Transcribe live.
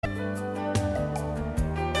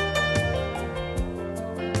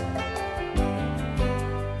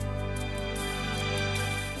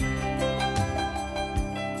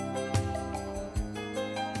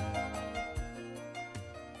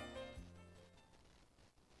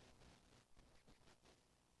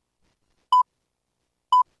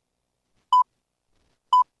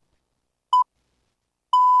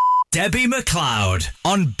Debbie McLeod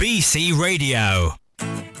on BC Radio.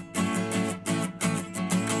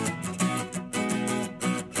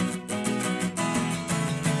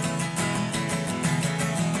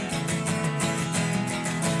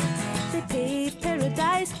 They paved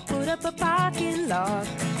paradise, put up a parking lot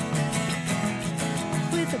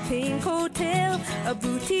with a pink hotel, a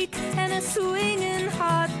boutique, and a swinging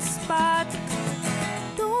hot spot.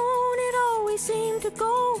 Don't it always seem to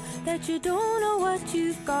go that you don't know what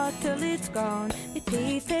you've got till it's gone? They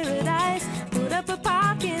paved paradise, put up a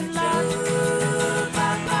parking lot.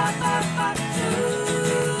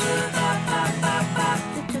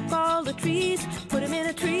 They took all the trees, put them in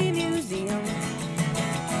a tree museum,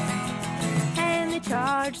 and they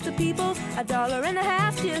charged the people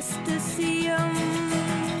 $1.50 just to see them.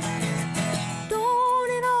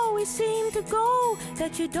 Don't it always seem to go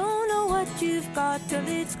that you don't know what you've got till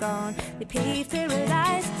it's gone? They paved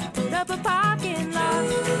paradise, put up a parking lot.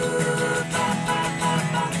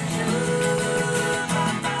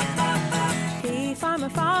 Hey, farmer,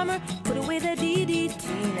 farmer, put away the DDT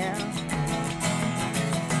now.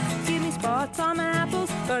 Give me spots on my apples,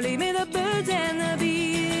 or leave me the birds and the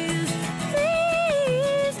bees.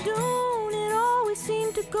 Please don't it always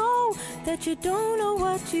seem to go that you don't know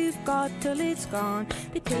what you've got till it's gone?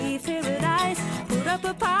 They paved paradise, put up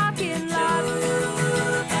a parking lot.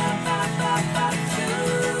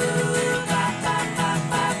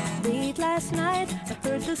 Late last night, I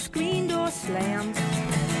heard the screen door slam,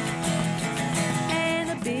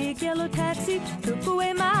 and a big yellow taxi took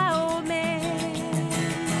away my old man.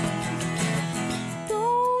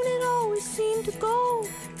 Don't it always seem to go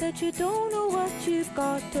that you don't know what you've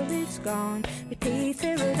got till it's gone? They paved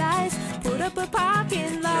paradise, put up a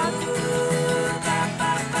parking lot.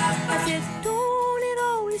 I said, don't it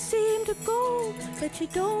always seem to go that you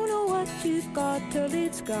don't know what you've got till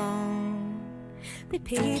it's gone? They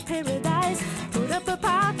paved paradise, put up a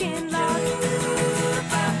parking lot.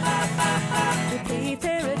 They paved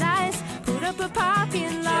paradise, put up a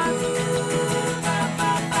parking lot.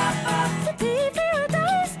 They paved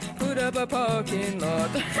paradise, put up a parking lot.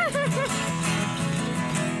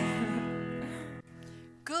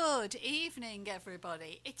 Good evening,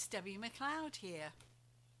 everybody. It's Debbie McLeod here.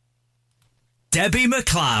 Debbie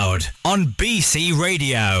McLeod on BC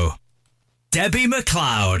Radio. Debbie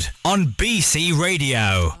McLeod on BC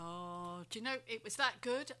Radio. Oh, do you know, it was that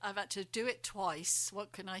good, I've had to do it twice.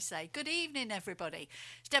 What can I say? Good evening, everybody.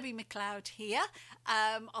 It's Debbie McLeod here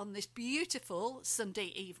on this beautiful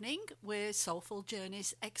Sunday evening with Soulful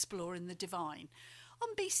Journeys Exploring the Divine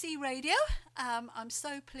on BC Radio. I'm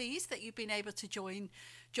so pleased that you've been able to join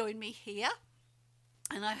me here,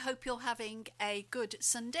 and I hope you're having a good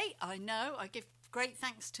Sunday. I know I give great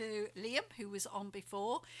thanks to Liam, who was on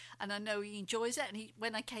before, and I know he enjoys it. And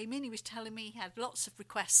when I came in, he was telling me he had lots of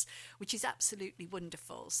requests, which is absolutely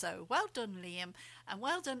wonderful. So well done, Liam, and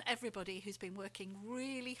well done everybody who's been working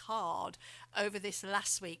really hard over this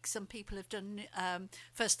last week. Some people have done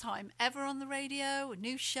first time ever on the radio,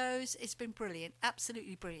 new shows. It's been brilliant,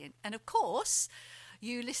 absolutely brilliant. And of course,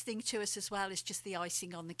 you listening to us as well is just the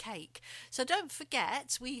icing on the cake. So don't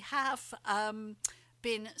forget, we have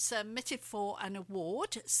been submitted for an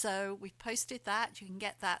award, so we've posted that. You can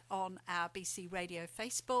get that on our BC Radio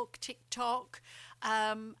Facebook, TikTok,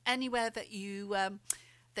 anywhere that you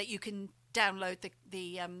can download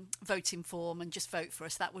the voting form and just vote for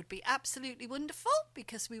us. That would be absolutely wonderful,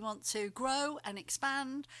 because we want to grow and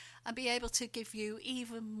expand and be able to give you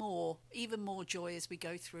even more joy as we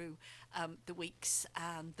go through the weeks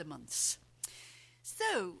and the months.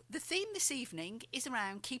 So the theme this evening is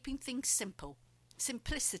around keeping things simple.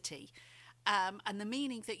 Simplicity, and the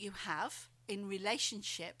meaning that you have in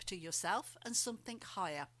relationship to yourself and something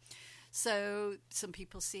higher. So some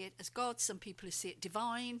people see it as God, some people see it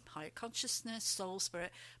divine, higher consciousness, soul,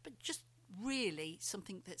 spirit, but just really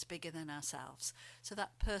something that's bigger than ourselves. So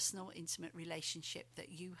that personal, intimate relationship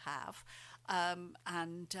that you have,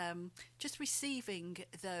 and just receiving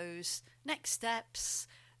those next steps,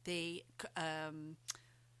 the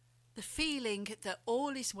feeling that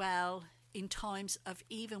all is well in times of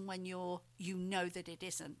even when you know that it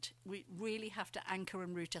isn't. We really have to anchor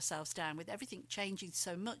and root ourselves down. With everything changing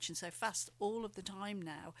so much and so fast all of the time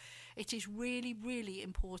now, it is really, really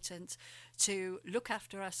important to look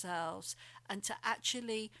after ourselves and to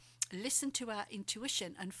actually listen to our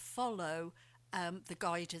intuition and follow the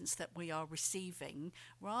guidance that we are receiving,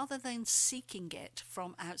 rather than seeking it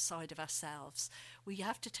from outside of ourselves. We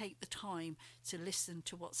have to take the time to listen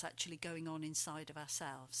to what's actually going on inside of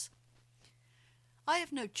ourselves. I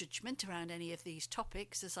have no judgment around any of these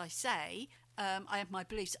topics, as I say, I have my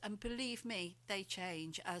beliefs, and believe me, they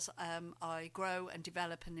change as I grow and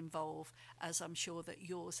develop and evolve, as I'm sure that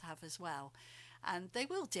yours have as well. And they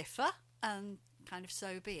will differ, and kind of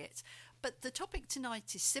so be it. But the topic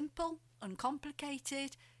tonight is simple,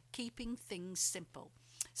 uncomplicated, keeping things simple.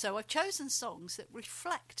 So I've chosen songs that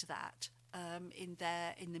reflect that in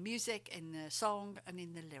the music, in the song, and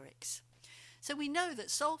in the lyrics. So we know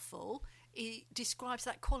that soulful, it describes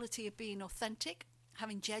that quality of being authentic,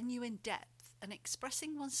 having genuine depth, and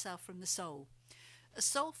expressing oneself from the soul. A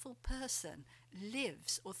soulful person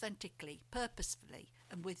lives authentically, purposefully,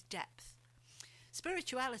 and with depth.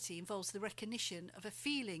 Spirituality involves the recognition of a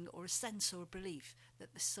feeling or a sense or a belief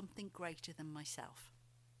that there's something greater than myself,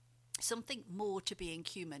 something more to being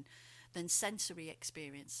human than sensory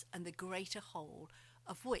experience, and the greater whole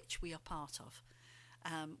of which we are part of,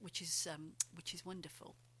 which is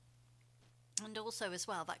wonderful. And also as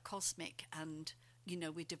well, that cosmic and,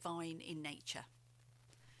 we're divine in nature.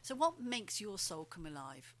 So what makes your soul come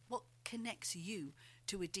alive? What connects you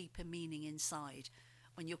to a deeper meaning inside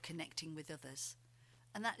when you're connecting with others?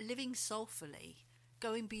 And that living soulfully,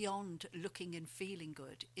 going beyond looking and feeling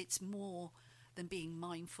good, it's more than being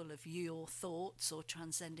mindful of your thoughts or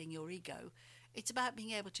transcending your ego. It's about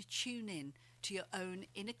being able to tune in to your own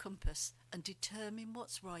inner compass and determine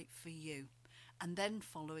what's right for you, and then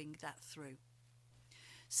following that through.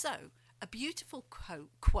 So, a beautiful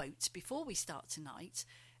quote before we start tonight: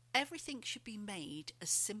 everything should be made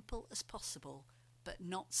as simple as possible, but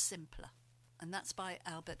not simpler. And that's by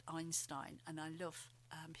Albert Einstein, and I love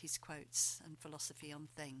his quotes and philosophy on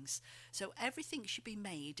things. So everything should be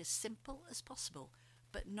made as simple as possible,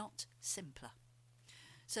 but not simpler.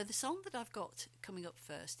 So the song that I've got coming up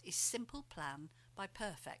first is Simple Plan by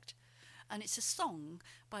Perfect, and it's a song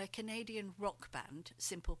by a Canadian rock band,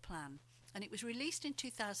 Simple Plan, and it was released in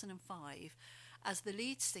 2005 as the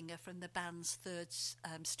lead singer from the band's third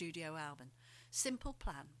studio album. Simple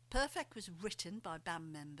Plan. Perfect was written by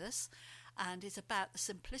band members and is about the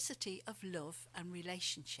simplicity of love and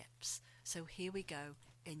relationships. So here we go.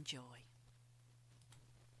 Enjoy.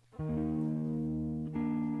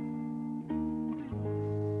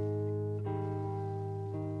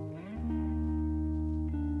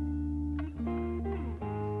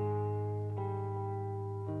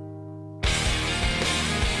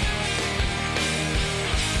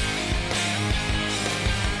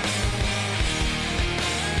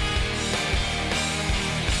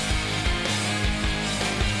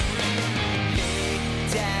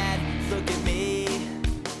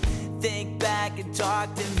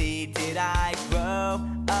 Talk to me, did I grow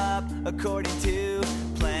up according to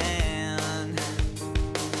plan?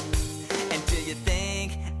 And do you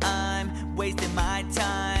think I'm wasting my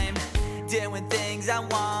time doing things I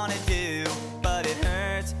want to do? But it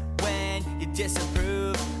hurts when you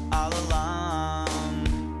disapprove all along.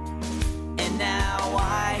 And now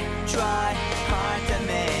I try hard to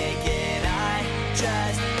make it, I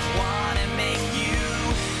just want to make you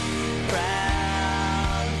proud.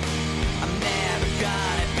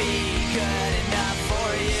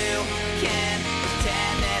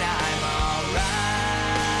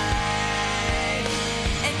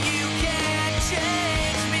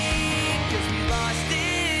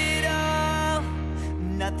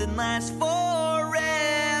 Nothing lasts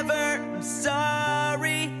forever. I'm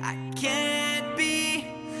sorry, I can't be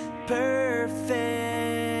perfect.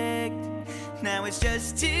 Now it's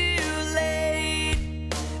just too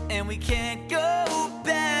late, and we can't go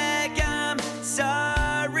back. I'm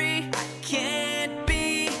sorry, I can't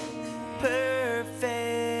be perfect.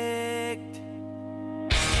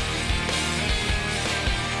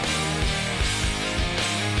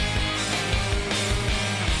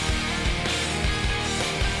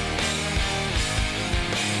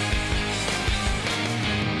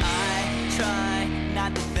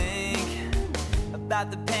 Not to think about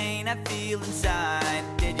the pain I feel inside.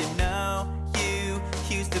 Did you know you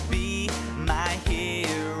used to be my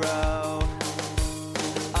hero?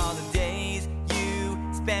 All the days you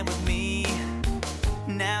spent with me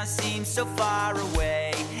now seem so far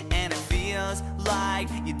away, and it feels like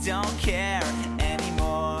you don't care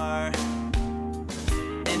anymore.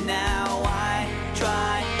 And now I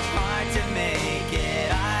try hard to make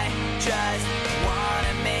it, I just want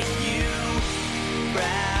to make you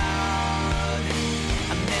proud.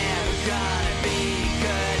 I'm never gonna be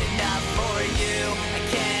good enough for you. I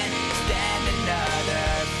can't stand another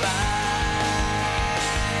fight.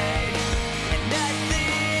 And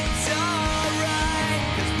nothing's alright,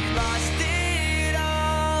 'cause we lost it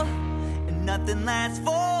all. And nothing lasts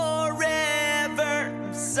forever.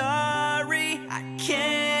 I'm sorry, I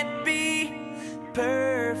can't be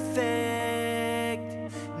perfect.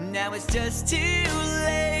 Now Now it's just too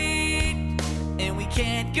late, and we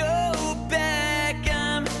can't go back.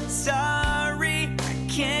 I'm sorry, I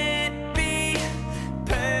can't be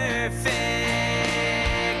perfect.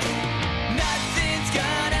 Nothing's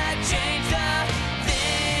gonna change the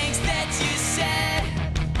things that you said,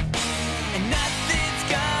 and nothing's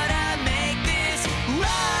gonna make this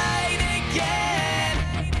right again.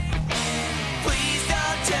 Please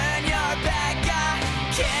don't turn your back. I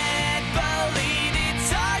can't believe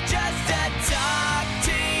it's hard just to talk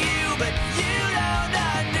to you, but you don't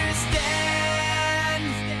understand.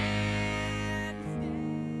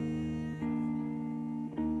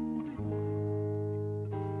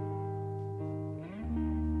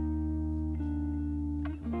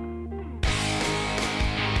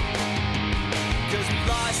 Cause we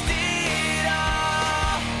lost it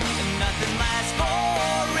all, and nothing lasts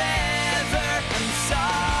forever. I'm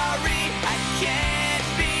sorry, I can't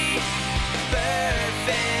be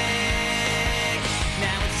perfect.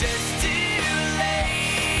 Now it's just too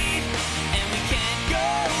late, and we can't go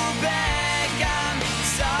back. I'm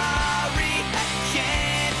sorry, I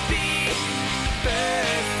can't be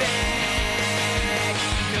perfect.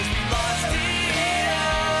 Cause we lost it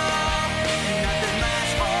all, and nothing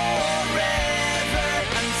lasts forever.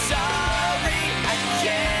 I'm sorry, I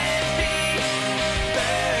can't be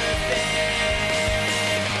perfect.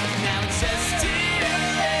 Now it's just too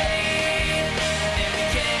late, and we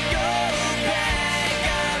can't go back.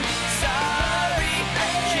 I'm sorry, I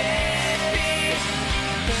can't be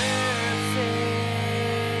perfect.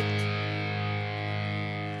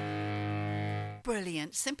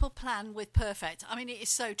 Brilliant. Simple plan with perfect. I mean, it is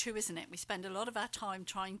so true, isn't it? We spend a lot of our time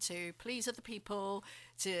trying to please other people,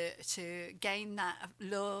 to gain that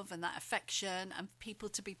love and that affection, and people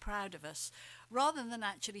to be proud of us, rather than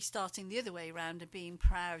actually starting the other way around and being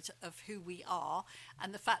proud of who we are,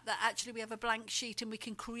 and the fact that actually we have a blank sheet and we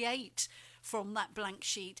can create from that blank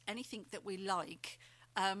sheet anything that we like,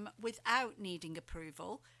 without needing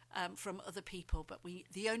approval from other people. But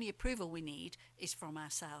the only approval we need is from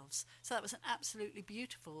ourselves. So that was an absolutely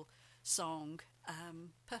beautiful song.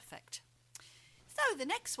 Perfect. So the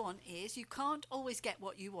next one is You Can't Always Get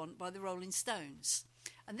What You Want by the Rolling Stones.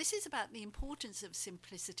 And this is about the importance of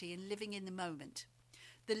simplicity and living in the moment.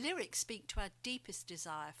 The lyrics speak to our deepest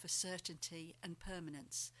desire for certainty and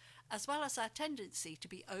permanence, as well as our tendency to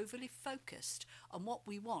be overly focused on what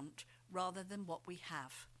we want rather than what we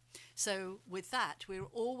have. So with that, we're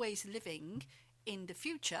always living in the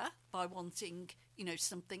future by wanting,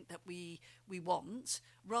 something that we want,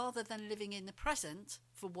 rather than living in the present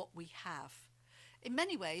for what we have. In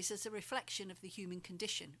many ways, as a reflection of the human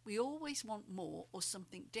condition, we always want more or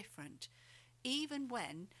something different, even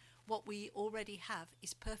when what we already have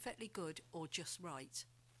is perfectly good or just right.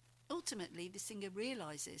 Ultimately, the singer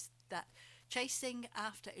realises that chasing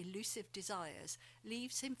after elusive desires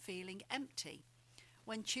leaves him feeling empty,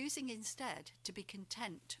 when choosing instead to be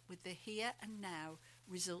content with the here and now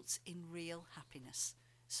results in real happiness.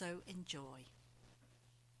 So enjoy.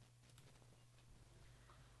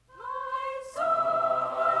 My soul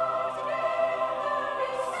was never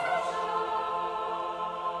essential.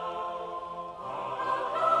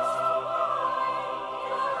 Across the wide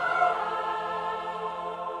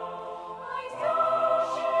my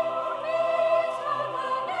starship meets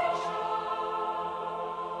combination.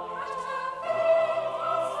 As a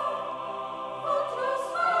faithful son, footloose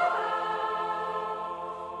forever.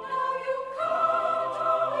 Now you can't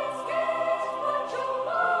always get what you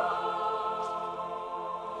want.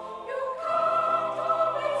 You can't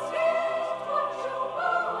always get what you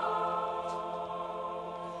want.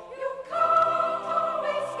 You can't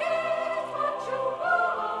always get what you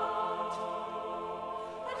want.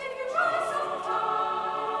 And if you try sometime,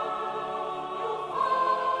 you'll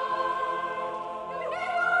find you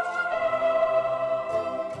get what you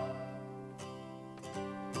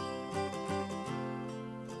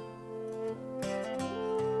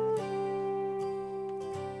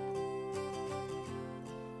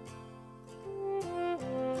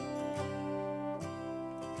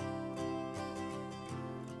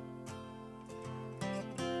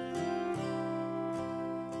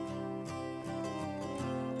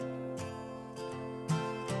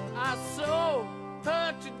I saw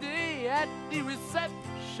her today at the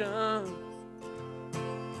reception.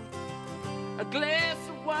 A glass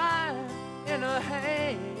of wine in her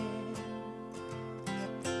hand.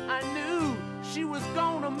 I knew she was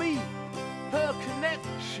gonna meet her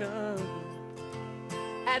connection.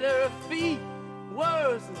 At her feet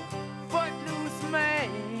was a footloose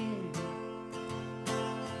man.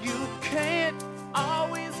 You can't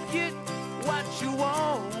always get what you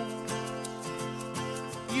want.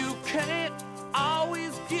 You can't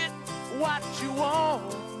always get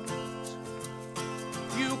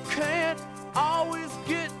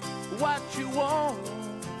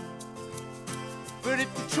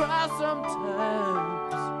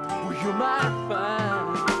sometimes, well, you might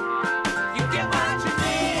find you get what you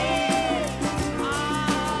need.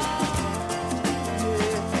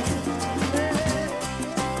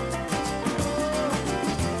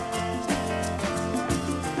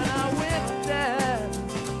 And I went down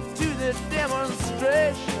to the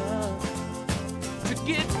demonstration to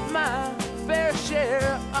get my fair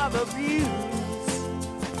share of abuse,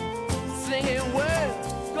 singing words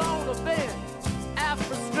gonna vent our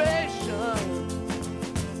frustration.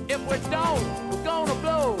 If we don't, we're gonna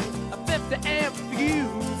blow a 50 amp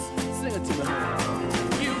fuse. Sing it to me.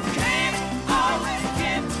 You can't always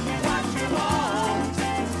get what you want.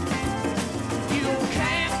 You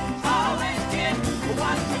can't always get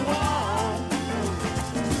what you want.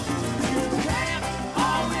 You can't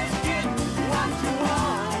always get what you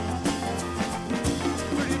want.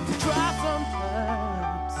 But if you try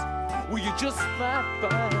sometimes, well, you just might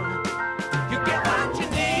find you get what you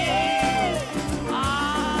need.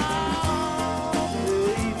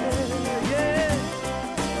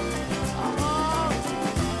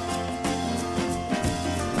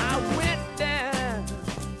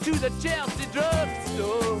 The Chelsea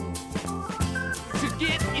drugstore to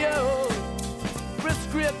get your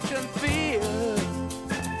prescription filled.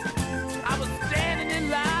 I was standing in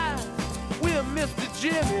line with Mr.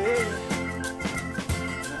 Jimmy.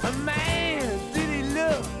 A man, did he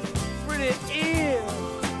look pretty ill?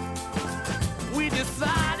 We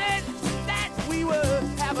decided that we would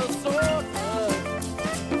have a soda.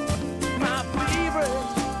 My favorite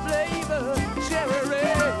flavor, cherry red.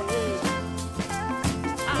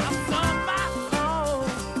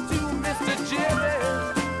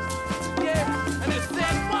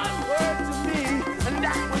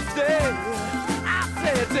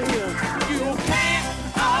 To him, you can't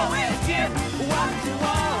always get what you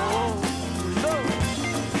want. No,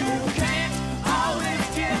 you can't always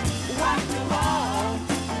get what you want.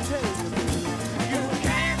 You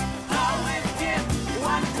can't always get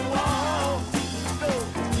what you want. No,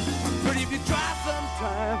 but if you try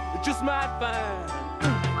sometime, you just might find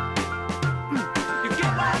you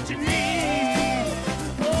get what you need.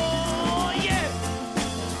 Oh yeah.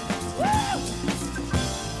 Woo!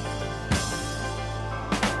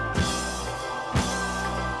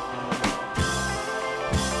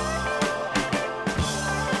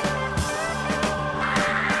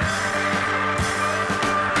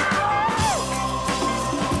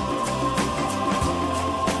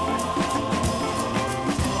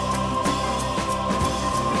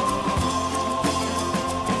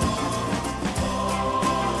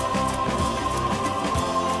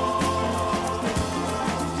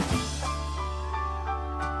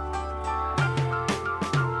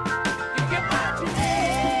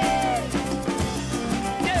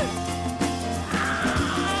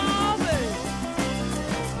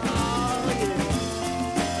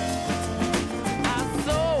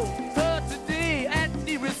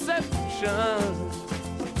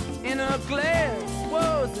 In her glass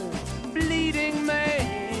was a bleeding man.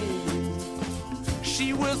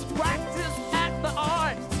 She was practiced at the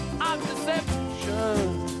art of deception.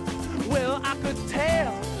 Well, I could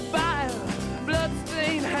tell by her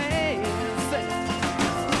bloodstained hands.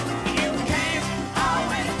 You can't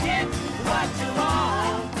always get what you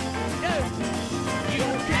want. You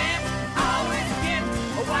can't always get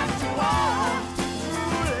what you want.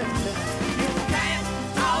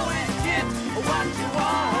 What you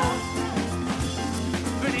want.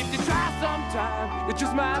 But if you try sometime, you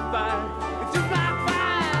just might find, you just might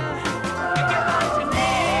find, you get what you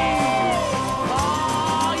need.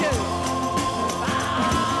 Oh yeah.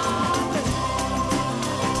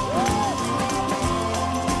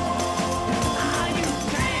 You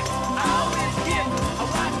can't always get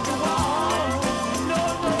what you want. No,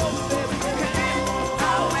 no, baby, you can't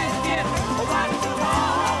always get what you want.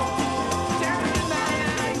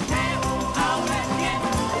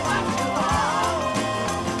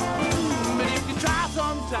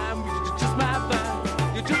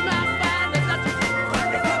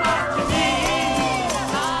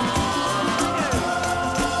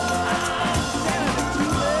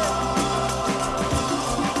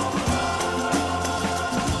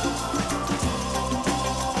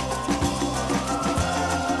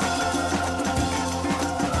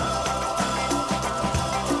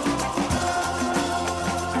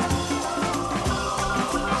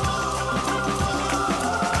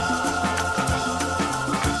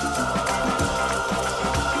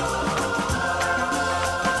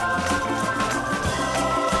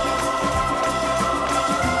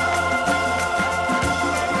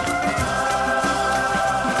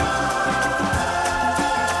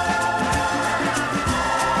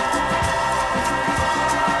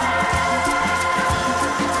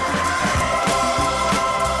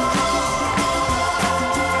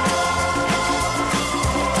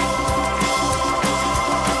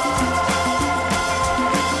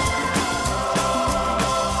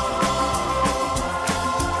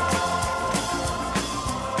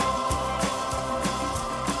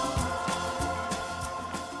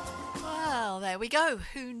 go.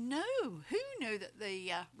 Who knew? Who knew that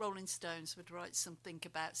the Rolling Stones would write something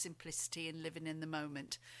about simplicity and living in the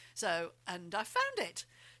moment? And I found it.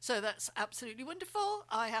 So that's absolutely wonderful.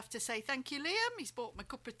 I have to say thank you, Liam. He's bought my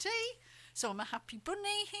cup of tea. So I'm a happy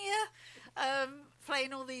bunny here,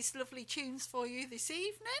 playing all these lovely tunes for you this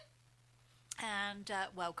evening. And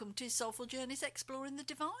welcome to Soulful Journeys Exploring the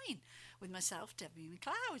Divine with myself, Debbie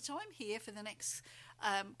McLeod. So I'm here for the next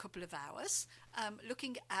couple of hours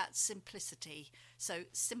looking at simplicity. So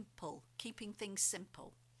simple, keeping things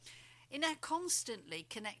simple. In our constantly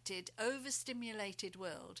connected, overstimulated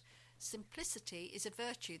world, simplicity is a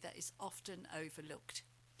virtue that is often overlooked.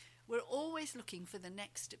 We're always looking for the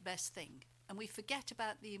next best thing, and we forget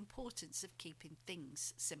about the importance of keeping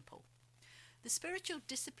things simple. The spiritual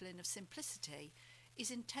discipline of simplicity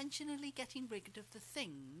is intentionally getting rid of the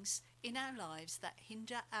things in our lives that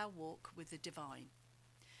hinder our walk with the divine.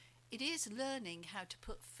 It is learning how to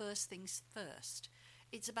put first things first.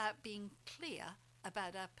 It's about being clear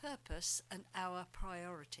about our purpose and our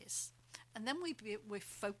priorities. And then we're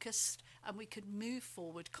focused and we can move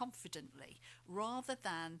forward confidently rather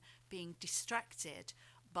than being distracted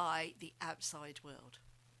by the outside world.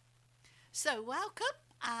 So welcome.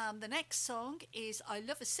 And the next song is I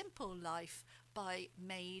Love a Simple Life by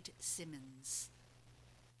Maid Simmons.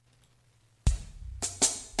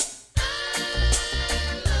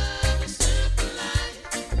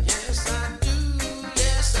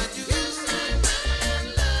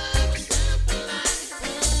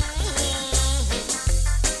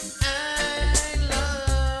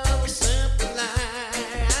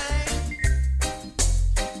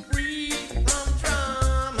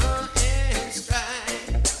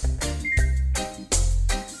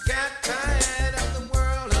 Got tired of the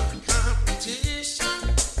world of competition.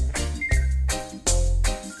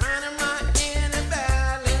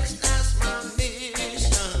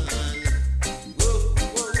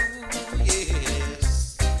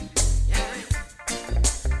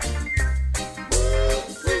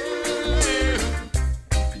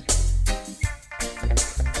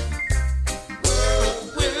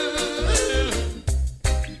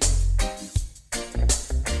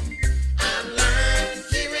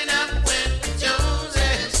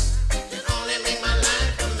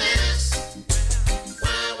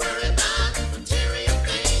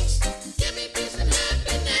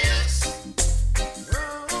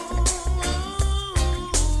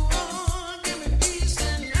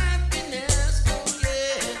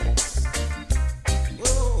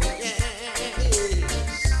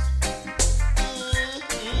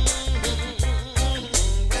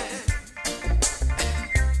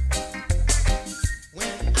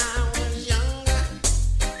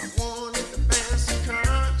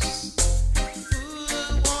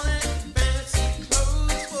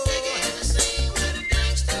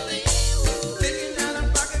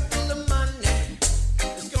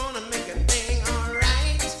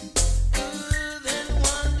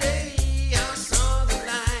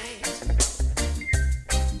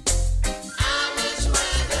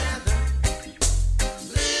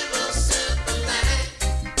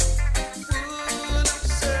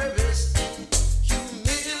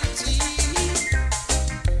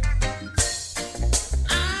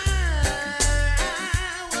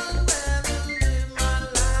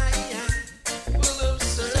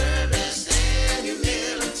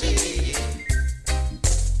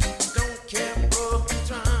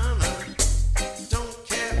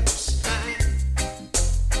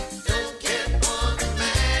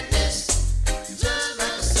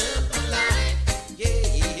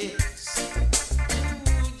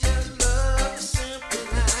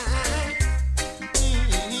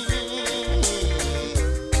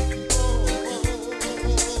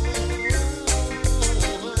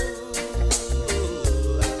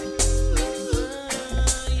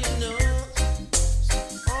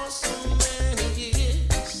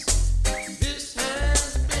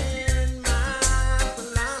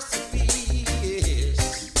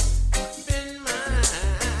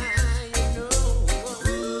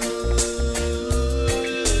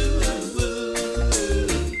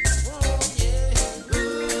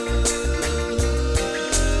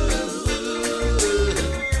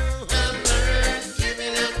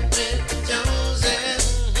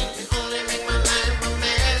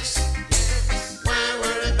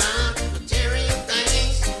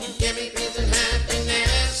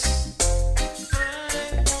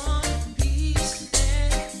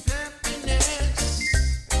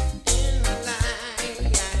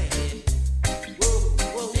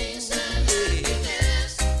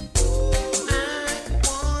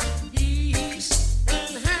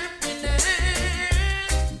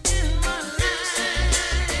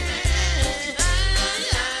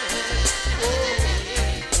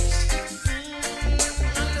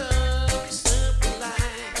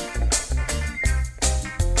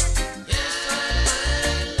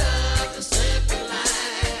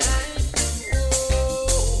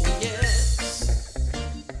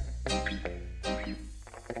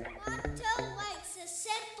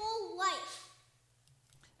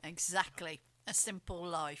 Exactly. A simple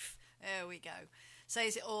life. There we go.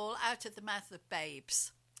 Says it all out of the mouth of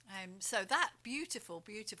babes. So that beautiful,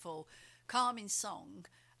 beautiful, calming song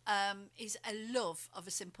is a love of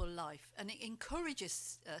a simple life, and it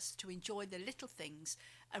encourages us to enjoy the little things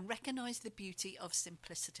and recognise the beauty of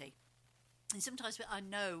simplicity. And sometimes I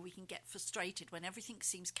know we can get frustrated when everything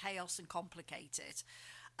seems chaos and complicated.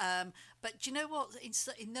 But do you know what?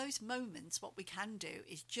 In those moments, what we can do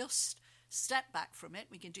is just step back from it.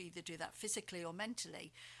 We can either do that physically or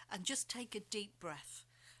mentally, and just take a deep breath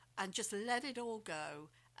and just let it all go,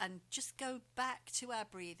 and just go back to our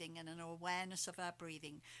breathing and an awareness of our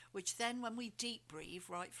breathing, which then when we deep breathe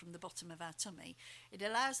right from the bottom of our tummy, it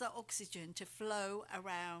allows that oxygen to flow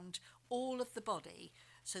around all of the body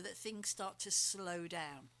so that things start to slow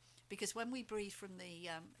down. Because when we breathe from the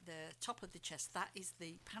top of the chest, that is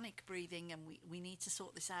the panic breathing, and we need to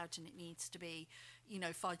sort this out, and it needs to be,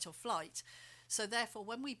 fight or flight. So therefore,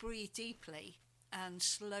 when we breathe deeply and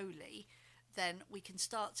slowly, then we can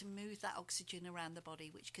start to move that oxygen around the body,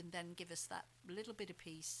 which can then give us that little bit of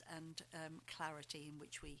peace and clarity in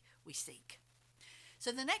which we seek.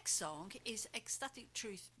 So the next song is Ecstatic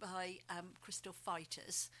Truth by Crystal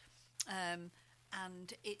Fighters.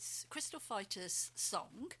 And it's Crystal Fighters'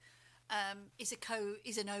 song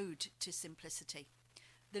is an ode to simplicity.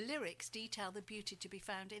 The lyrics detail the beauty to be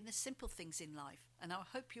found in the simple things in life, and I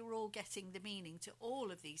hope you're all getting the meaning to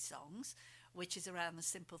all of these songs, which is around the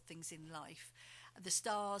simple things in life, the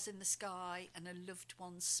stars in the sky and a loved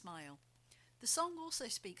one's smile. The song also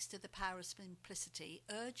speaks to the power of simplicity,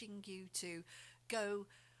 urging you to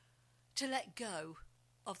let go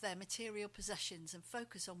of their material possessions and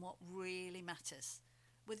focus on what really matters.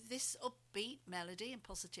 With this upbeat melody and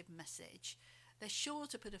positive message, they're sure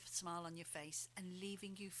to put a smile on your face and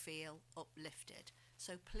leaving you feel uplifted.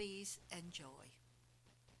 So please enjoy.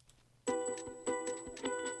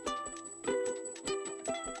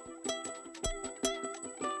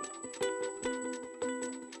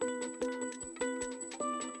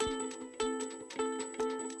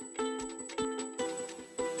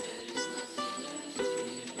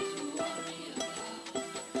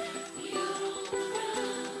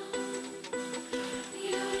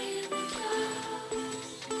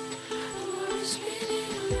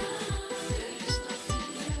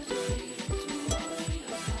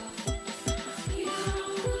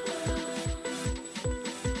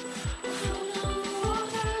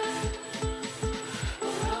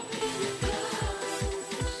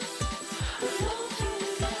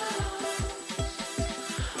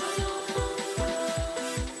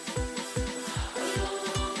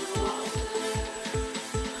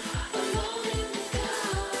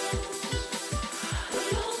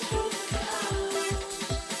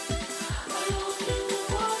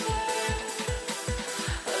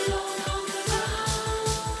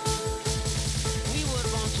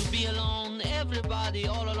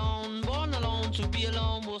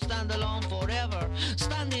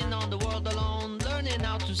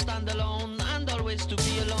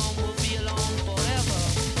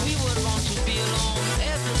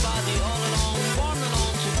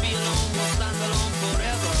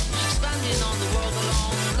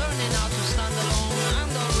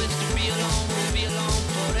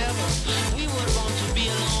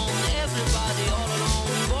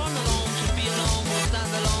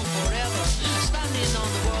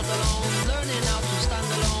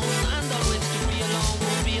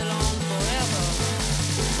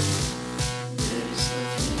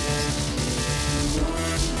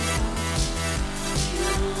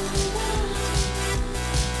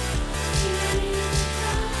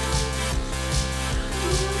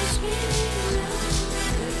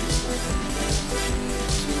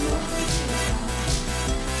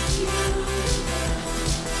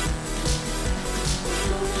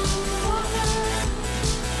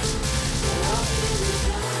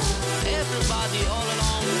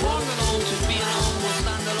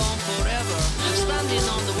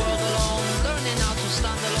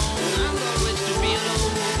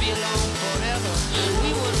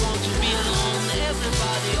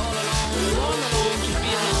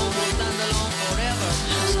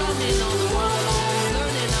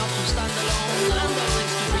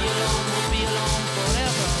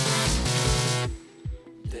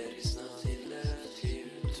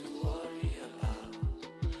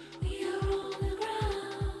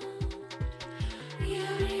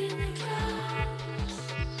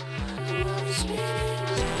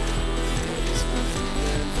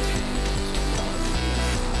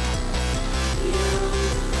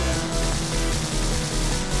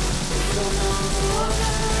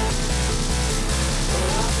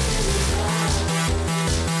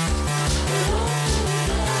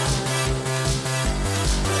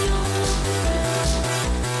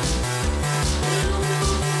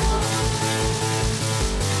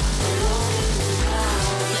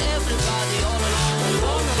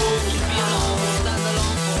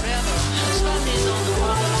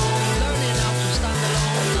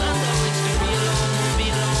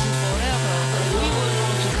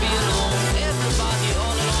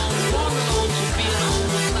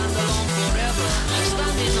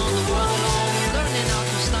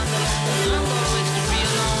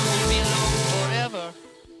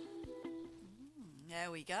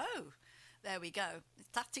 we go. There we go.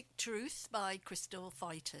 Static Truth by Crystal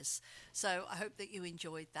Fighters. So I hope that you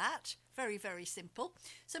enjoyed that. Very, very simple.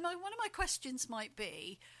 So one of my questions might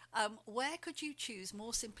be, where could you choose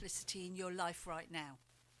more simplicity in your life right now?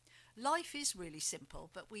 Life is really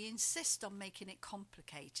simple, but we insist on making it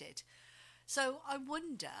complicated. So I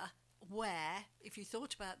wonder where, if you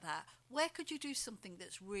thought about that, where could you do something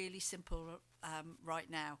that's really simple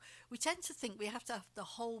right now? We tend to think we have to have the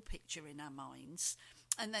whole picture in our minds,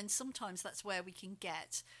 and then sometimes that's where we can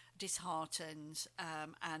get disheartened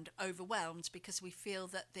and overwhelmed because we feel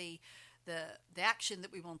that the action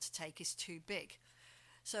that we want to take is too big.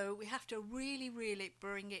 So we have to really, really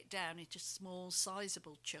bring it down into small,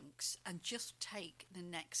 sizable chunks and just take the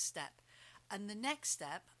next step. And the next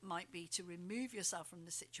step might be to remove yourself from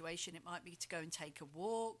the situation. It might be to go and take a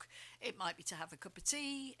walk. It might be to have a cup of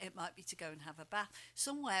tea. It might be to go and have a bath.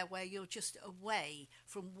 Somewhere where you're just away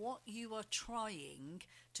from what you are trying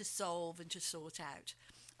to solve and to sort out.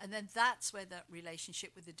 And then that's where that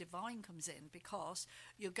relationship with the divine comes in, because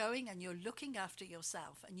you're going and you're looking after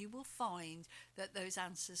yourself, and you will find that those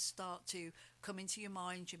answers start to come into your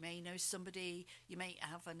mind. You may know somebody, you may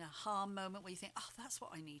have an aha moment where you think, oh, that's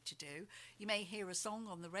what I need to do. You may hear a song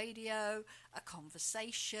on the radio, a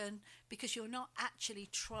conversation, because you're not actually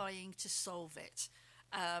trying to solve it.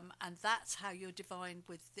 And that's how your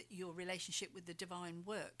your relationship with the divine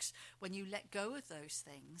works. When you let go of those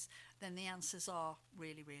things, then the answers are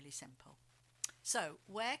really, really simple. So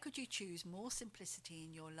where could you choose more simplicity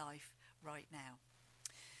in your life right now?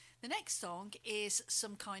 The next song is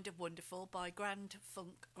Some Kind of Wonderful by Grand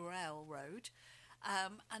Funk Railroad.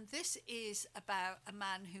 And this is about a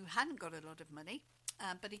man who hadn't got a lot of money,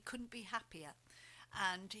 but he couldn't be happier.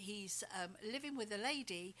 And he's living with a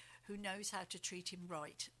lady who knows how to treat him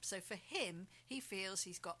right. So for him, he feels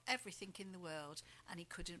he's got everything in the world and he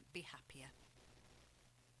couldn't be happier.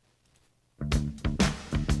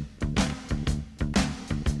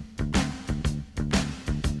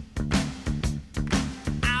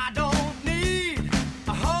 I don't need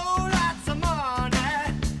a whole lot of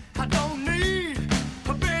money. I don't need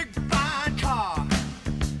a big fine car.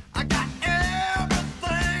 I got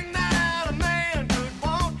everything that a man could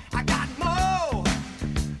want. I got more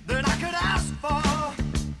than I could ask for.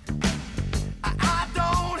 I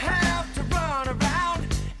don't have to run around.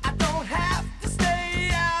 I don't have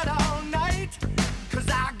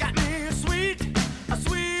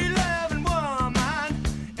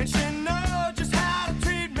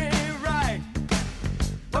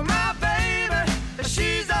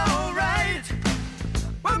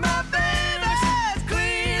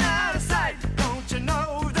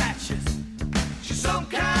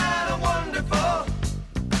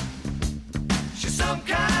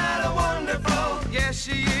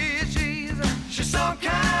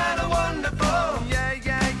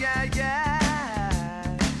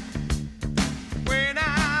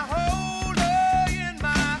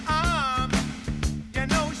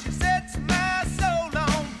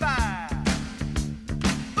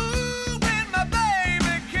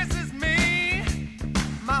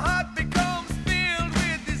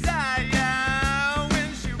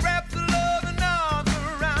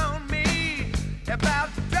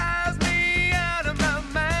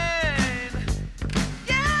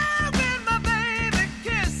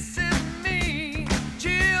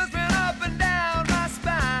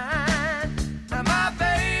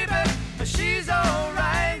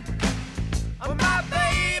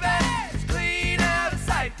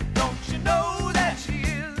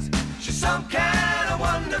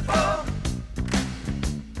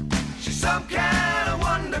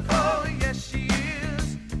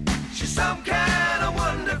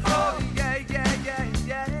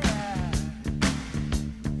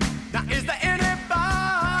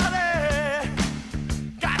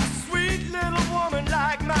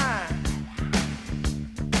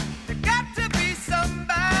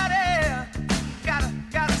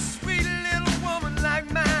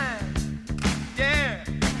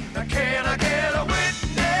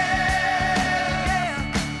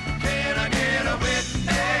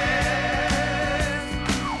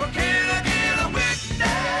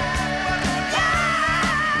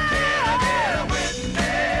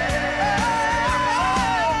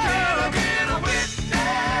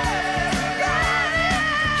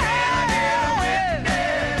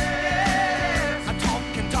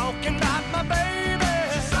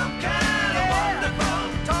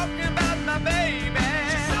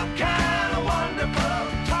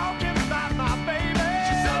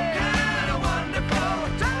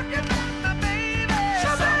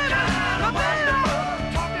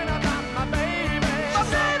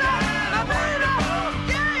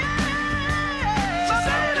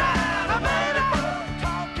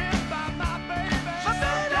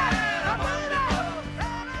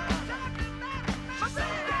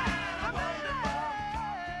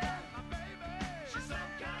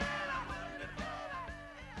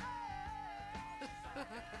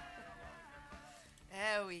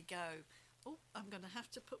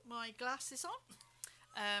to put my glasses on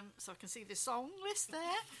so I can see the song list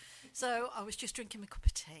there. So I was just drinking my cup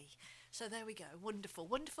of tea. So there we go. Wonderful,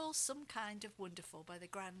 wonderful, some kind of wonderful by the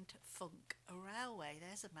Grand Funk Railway.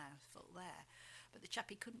 There's a mouthful there. But the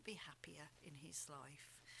chappie couldn't be happier in his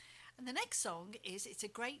life. And the next song is It's a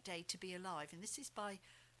Great Day to Be Alive, and this is by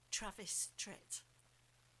Travis Tritt.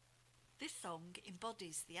 This song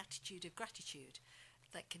embodies the attitude of gratitude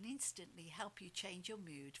that can instantly help you change your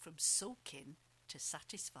mood from sulking to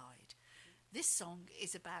satisfied. This song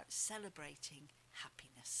is about celebrating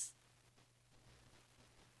happiness.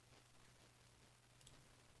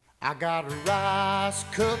 I got rice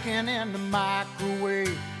cooking in the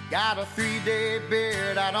microwave. Got a 3-day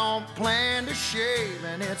beard I don't plan to shave.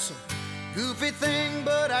 And it's a goofy thing,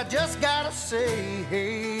 but I just gotta say,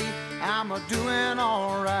 hey, I'm a-doing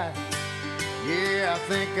alright. Yeah, I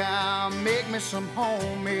think I'll make me some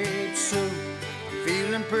homemade soup. I'm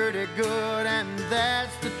feeling pretty good, and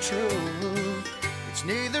that's the truth. It's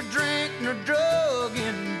neither drink nor drug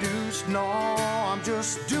induced. No, I'm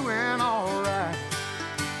just doing alright.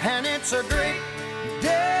 And it's a great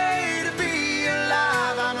day to be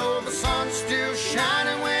alive. I know the sun's still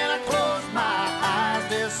shining when I close my eyes.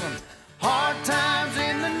 There's some hard times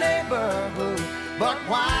in the neighborhood, but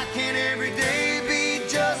why can't every day be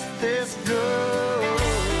just this good?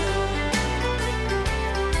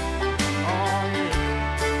 Oh yeah.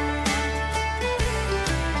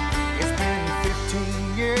 It's been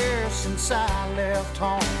 15 years since I left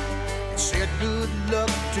home. Said good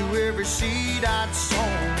luck to every seed I'd sown.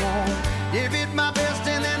 Gave it my best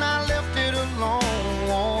and then I left it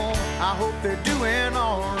alone. I hope they're doing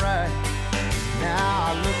alright. Now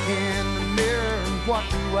I look in the mirror and what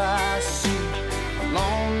do I see? A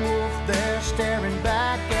lone wolf there staring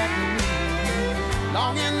back at me.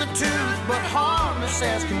 Long in the tooth but harmless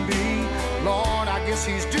as can be. Lord, I guess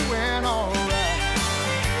he's doing alright.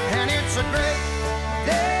 And it's a great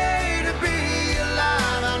day to be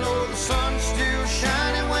alive. I know the sun's still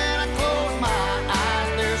shining when I close my eyes.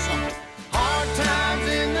 There's some hard times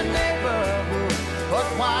in the neighborhood, but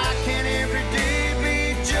why can't every day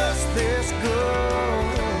be just this good?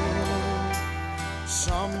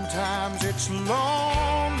 Sometimes it's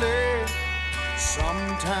lonely,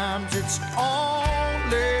 sometimes it's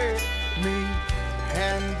only me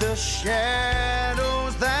and the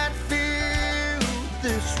shadows that fill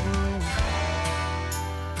this room.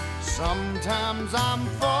 Sometimes I'm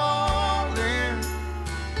falling,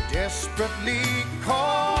 desperately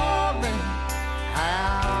calling,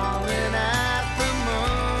 howling at the moon.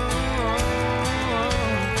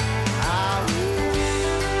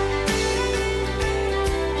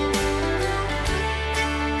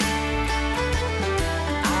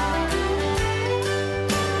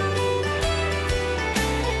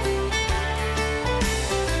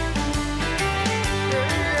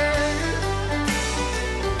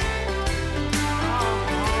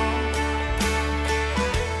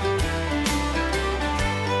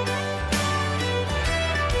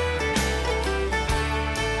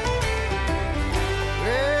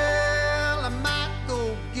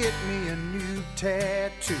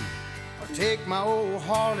 Tattoo, or take my old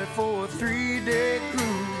Harley for a 3-day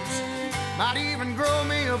cruise. Might even grow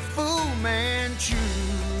me a Fu Manchu.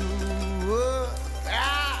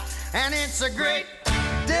 And it's a great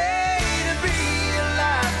day to be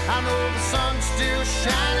alive. I know the sun's still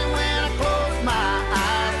shining when I close my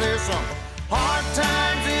eyes. There's some hard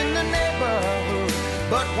times in the neighborhood,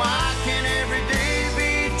 but why can't every day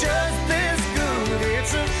be just this good?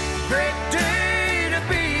 It's a great day to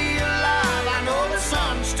be alive. I know the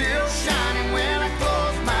sun's still shining when I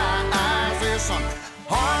close my eyes. There's some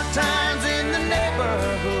hard times in the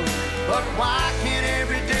neighborhood, but why can't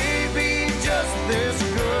every day be just this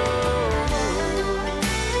good?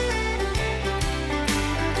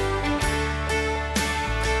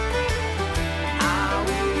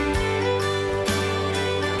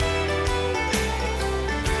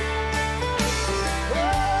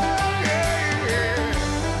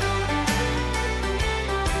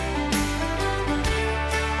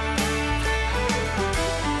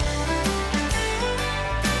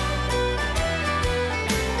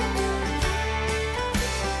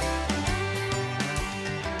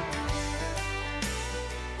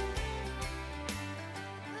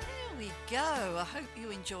 I hope you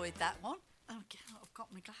enjoyed that one. Oh, I've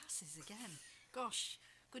got my glasses again. Gosh,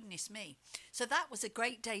 goodness me. So that was a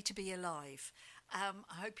great day to be alive. I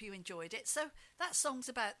hope you enjoyed it. So that song's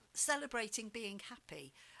about celebrating being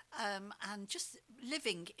happy and just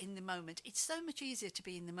living in the moment. It's so much easier to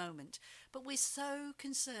be in the moment, but we're so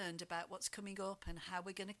concerned about what's coming up and how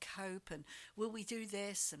we're going to cope and will we do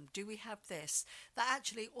this and do we have this, that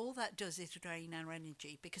actually all that does is drain our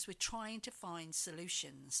energy, because we're trying to find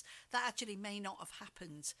solutions that actually may not have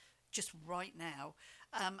happened just right now,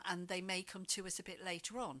 and they may come to us a bit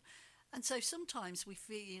later on. And so sometimes we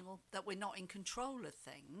feel that we're not in control of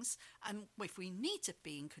things, and if we need to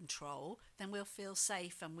be in control, then we'll feel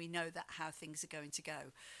safe and we know that how things are going to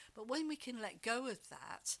go. But when we can let go of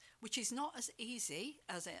that, which is not as easy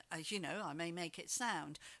as you know, I may make it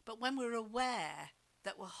sound, but when we're aware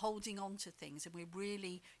that we're holding on to things and we're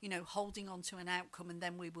really, you know, holding on to an outcome and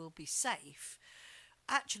then we will be safe,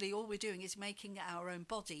 actually all we're doing is making our own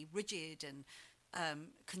body rigid and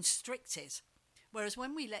constricted. Whereas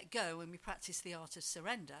when we let go and we practice the art of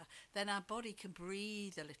surrender, then our body can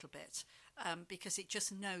breathe a little bit, because it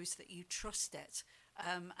just knows that you trust it,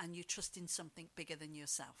 and you trust in something bigger than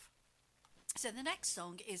yourself. So the next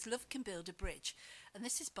song is Love Can Build a Bridge, and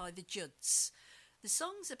this is by the Judds. The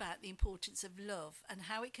song's about the importance of love and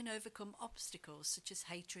how it can overcome obstacles such as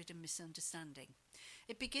hatred and misunderstanding.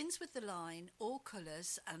 It begins with the line, all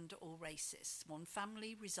colours and all races, one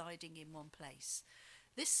family residing in one place.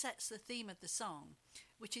 This sets the theme of the song,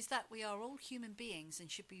 which is that we are all human beings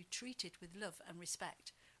and should be treated with love and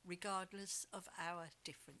respect, regardless of our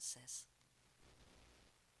differences.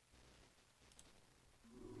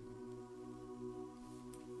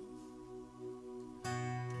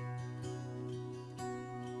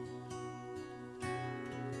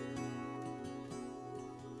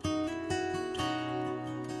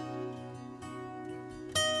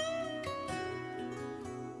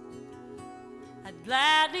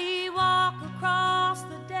 Gladly walk across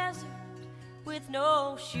the desert with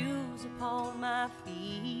no shoes upon my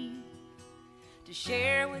feet, to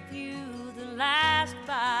share with you the last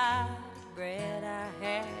bite of bread I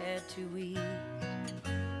had to eat.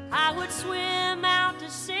 I would swim out to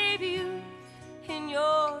save you in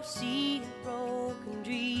your sea of broken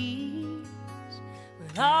dreams,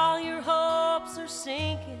 when all your hopes are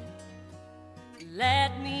sinking.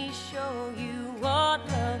 Let me show you what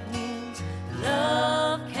love means.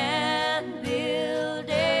 Love can build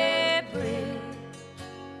a bridge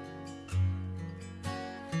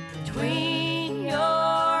between your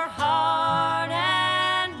heart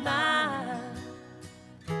and mine.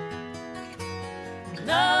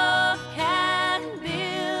 Love can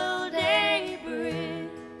build a bridge.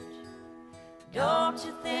 Don't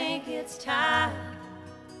you think it's time?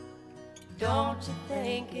 Don't you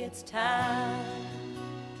think it's time?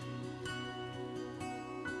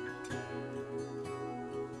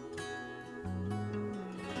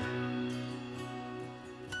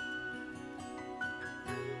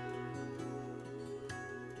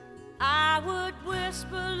 I would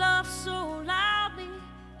whisper love so loudly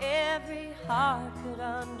every heart could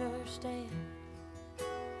understand,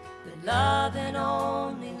 that love and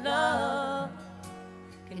only love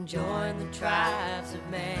can join the tribes of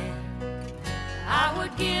man. I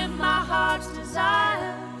would give my heart's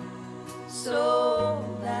desire so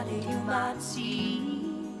that you might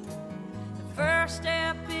see. The first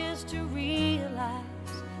step is to realize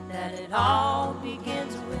that it all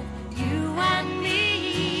begins with you and me.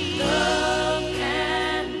 Love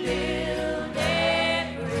can build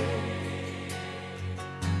a bridge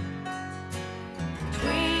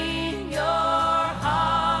between your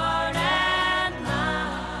heart and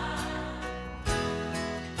mine.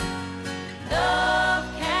 Love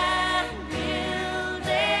can build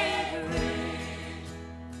a bridge.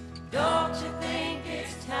 Don't you think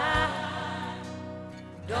it's time?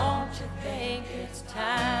 Don't you think it's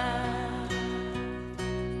time?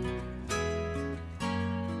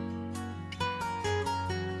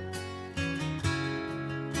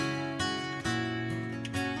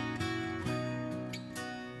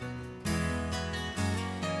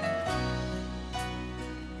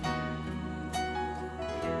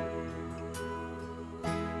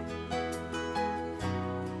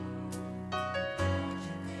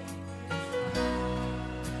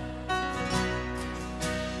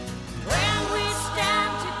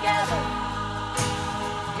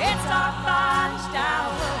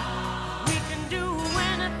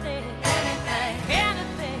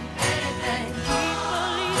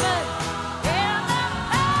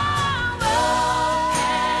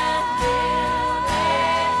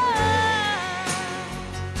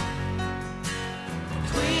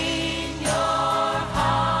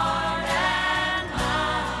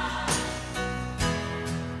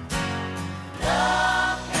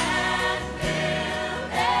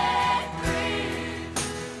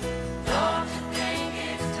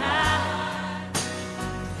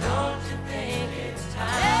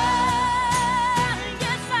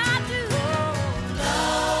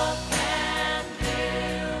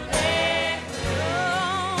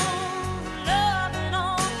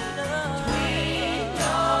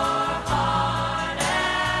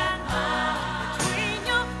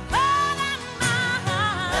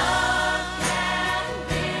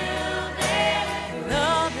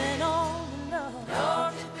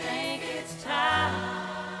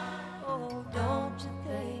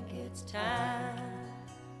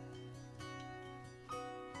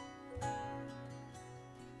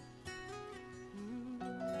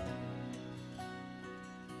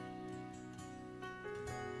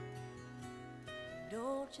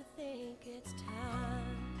 don't you think it's time?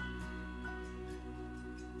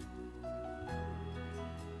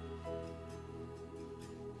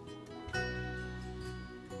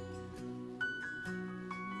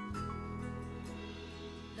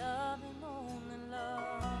 Love and only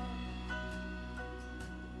love.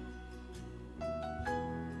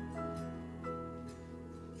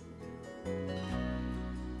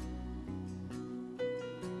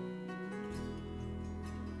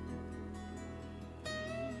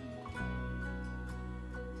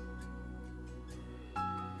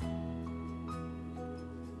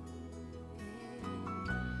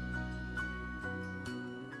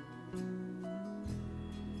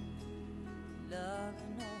 Love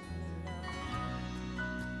and only love.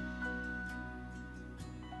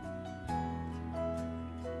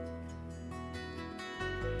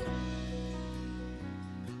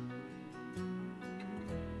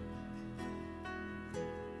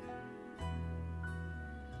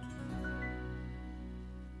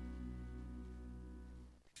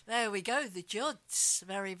 There we go, the Judds.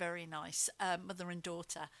 Very, very nice. Mother and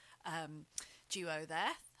daughter duo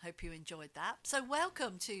there. Hope you enjoyed that. So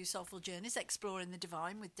welcome to Soulful Journeys, Exploring the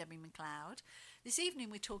Divine with Debbie McLeod. This evening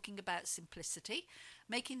we're talking about simplicity,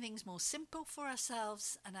 making things more simple for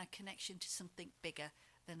ourselves and our connection to something bigger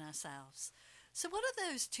than ourselves. So what are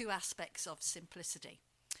those two aspects of simplicity?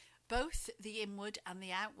 Both the inward and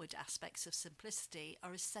the outward aspects of simplicity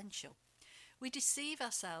are essential. We deceive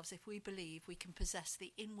ourselves if we believe we can possess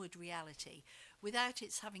the inward reality without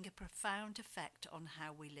its having a profound effect on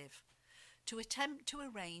how we live. To attempt to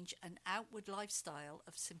arrange an outward lifestyle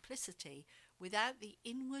of simplicity without the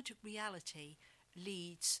inward reality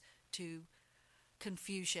leads to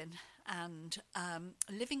confusion and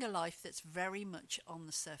living a life that's very much on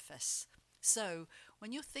the surface. So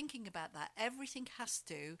when you're thinking about that, everything has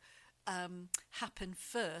to happen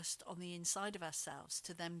first on the inside of ourselves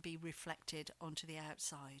to then be reflected onto the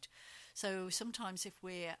outside. So sometimes if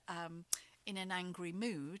we're in an angry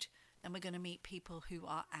mood, then we're going to meet people who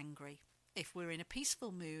are angry. If we're in a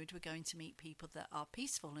peaceful mood, we're going to meet people that are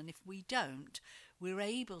peaceful. And if we don't, we're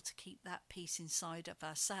able to keep that peace inside of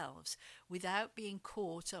ourselves without being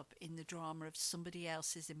caught up in the drama of somebody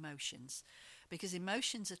else's emotions. Because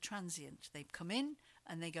emotions are transient. They come in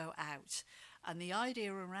and they go out. And the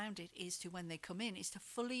idea around it is to, when they come in, is to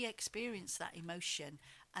fully experience that emotion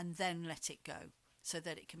and then let it go so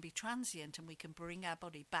that it can be transient and we can bring our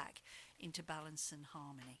body back into balance and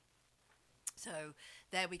harmony. So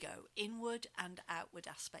there we go, inward and outward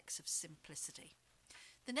aspects of simplicity.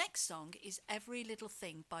 The next song is Every Little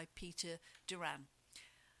Thing by Peter Duran.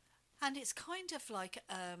 And it's kind of like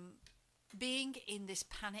being in this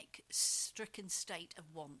panic-stricken state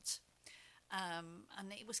of want.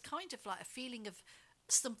 And it was kind of like a feeling of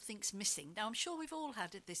something's missing. Now, I'm sure we've all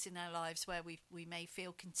had this in our lives where we may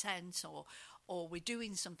feel content or we're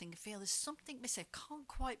doing something and feel there's something missing. I can't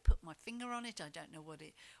quite put my finger on it. I don't know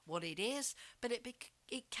what it is, but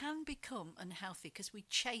it can become unhealthy because we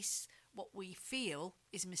chase what we feel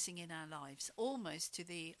is missing in our lives, almost to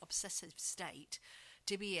the obsessive state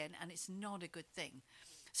to be in, and it's not a good thing.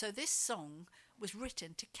 So this song was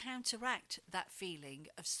written to counteract that feeling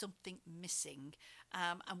of something missing,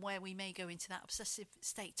 and where we may go into that obsessive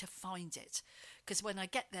state to find it. Because when I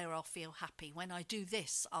get there, I'll feel happy. When I do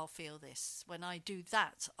this, I'll feel this. When I do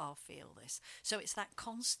that, I'll feel this. So it's that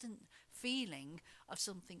constant feeling of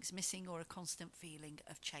something's missing or a constant feeling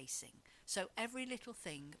of chasing. So Every Little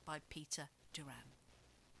Thing by Peter Duran.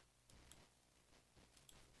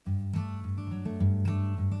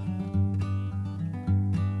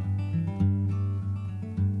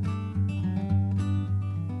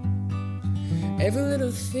 Every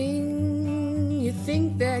little thing you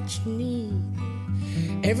think that you need,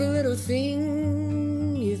 every little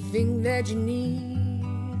thing you think that you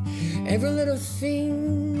need, every little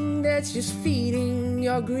thing that's just feeding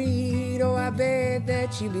your greed. Oh, I bet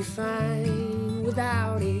that you'd be fine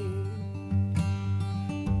without it.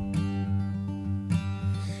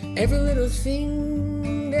 Every little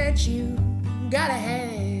thing that you gotta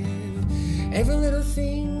have, every little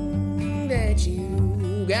thing that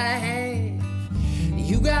you gotta have,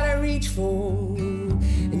 you gotta reach for,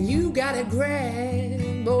 and you gotta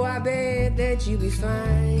grab. Oh, I bet that you'll be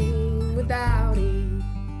fine without it.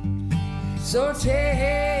 So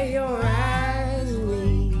tear your eyes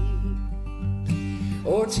away,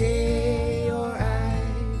 or tear your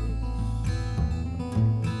eyes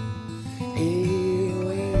away.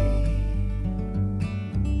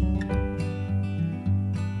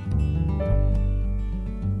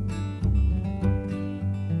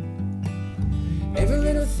 Every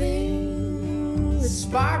little thing that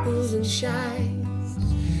sparkles and shines,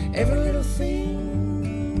 every little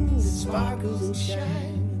thing sparkles and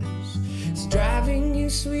shines. It's driving you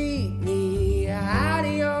sweetly out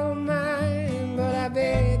of your mind, but I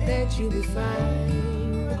bet that you'll be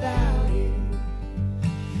fine without it.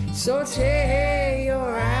 So tear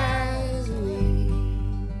your eyes away,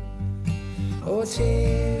 oh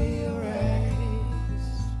tear your eyes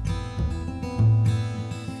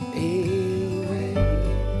away.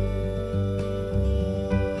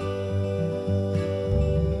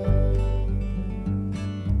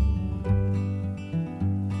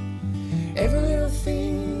 Every little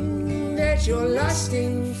thing that you're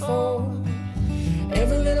lusting for,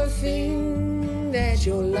 every little thing that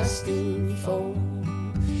you're lusting for.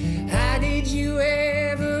 How did you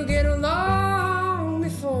ever get along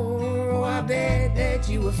before? Oh, I bet that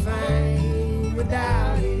you were fine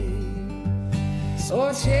without it.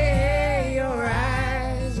 So tear your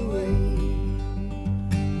eyes away,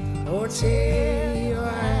 or tear your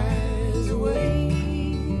eyes away,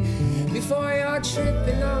 before you're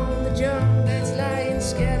tripping on the junk that's lying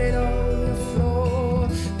scattered on the floor.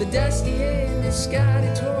 The dusty end is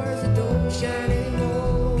scattered towards the don't shine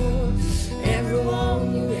anymore.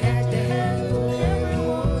 Everyone you had to have,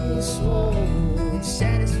 everyone you swore would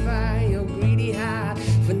satisfy your greedy heart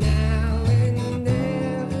for now and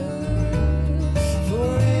ever,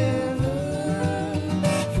 forever,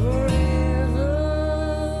 forevermore.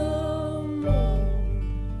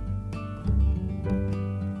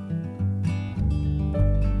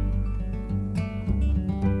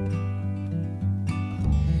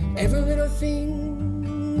 Every little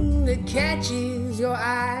thing that catches your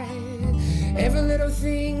eye, every little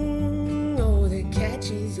thing, oh, that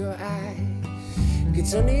catches your eye,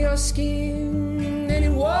 gets under your skin and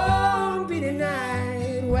it won't be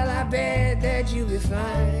denied. Well, I bet that you'll be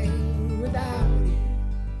fine without it.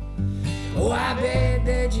 Oh, I bet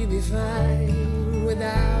that you'll be fine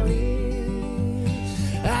without it.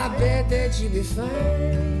 I bet that you'll be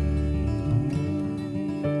fine.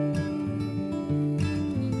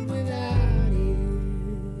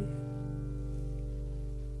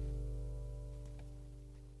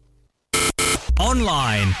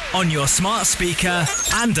 Online, on your smart speaker,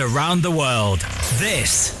 and around the world.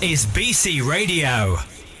 This is BC Radio.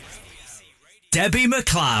 Debbie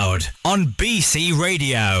McLeod on BC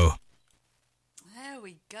Radio. There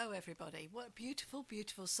we go, everybody. What a beautiful,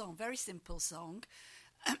 beautiful song. Very simple song.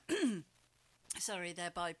 Sorry,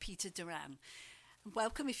 there by Peter Duran.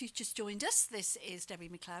 Welcome if you've just joined us. This is Debbie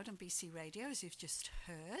McLeod on BC Radio, as you've just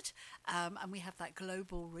heard. And we have that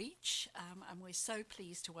global reach. And we're so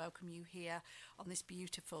pleased to welcome you here on this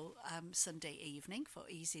beautiful Sunday evening for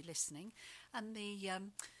easy listening. And the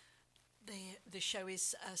show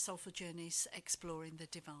is Soulful Journeys, Exploring the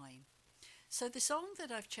Divine. So the song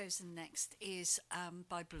that I've chosen next is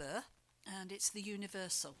by Blur, and it's The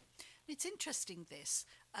Universal. It's interesting, this.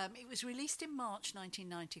 It was released in March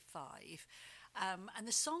 1995. And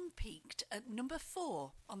the song peaked at number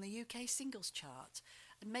 4 on the UK singles chart,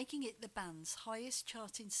 and making it the band's highest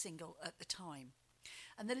charting single at the time.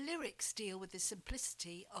 And the lyrics deal with the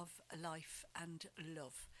simplicity of life and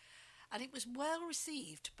love. And it was well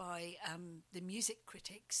received by the music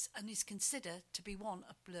critics and is considered to be one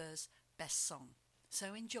of Blur's best songs.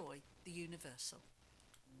 So enjoy The Universal.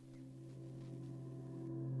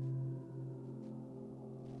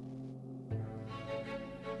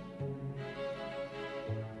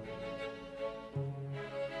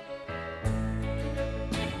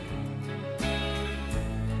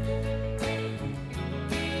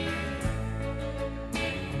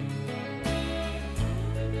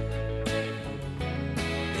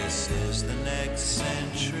 The next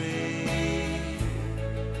century,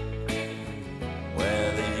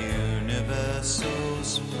 where the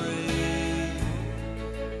universal's free.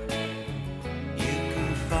 You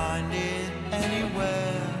can find it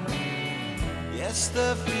anywhere. Yes,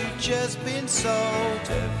 the future's been sold.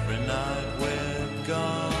 Every night we're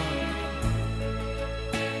gone,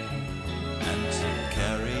 and some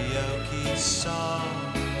karaoke songs.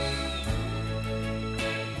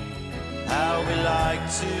 How we like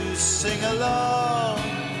to sing along,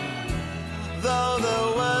 though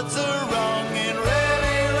the words are wrong. It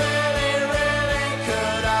really, really, really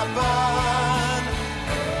could happen.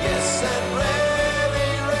 Yes, it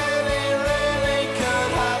really, really, really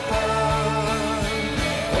could happen.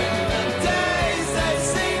 When the days they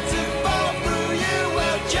seem to fall through you,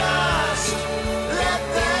 well, just let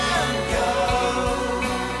them go.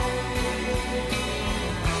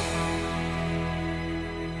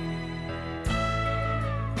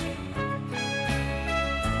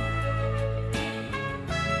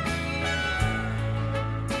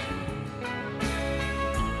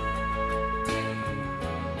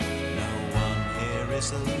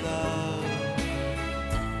 Alone.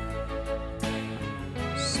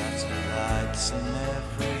 place in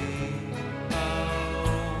every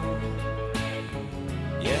home.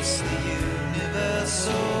 Yes, the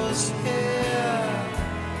universal's here,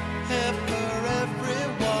 here for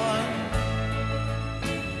everyone.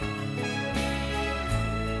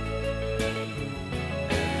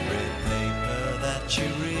 Every paper that you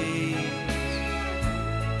read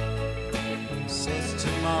says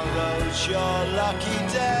tomorrow's your lucky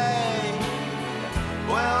day.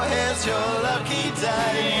 Well, here's your lucky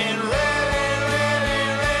day. It really, really,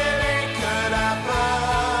 really could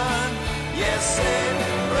happen. Yes, it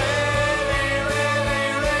really,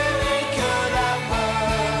 really, really could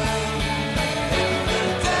happen. If the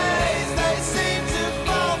days they seem to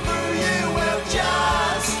fall through you, well,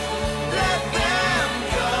 just let them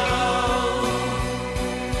go.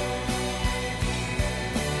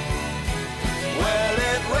 Well,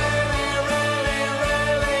 it really, really,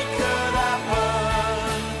 really could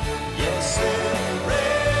happen. Yes, it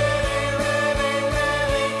really, really,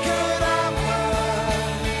 really could happen.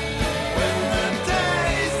 When the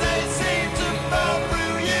days they seem to fall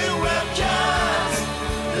through you, well, just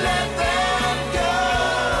let them go.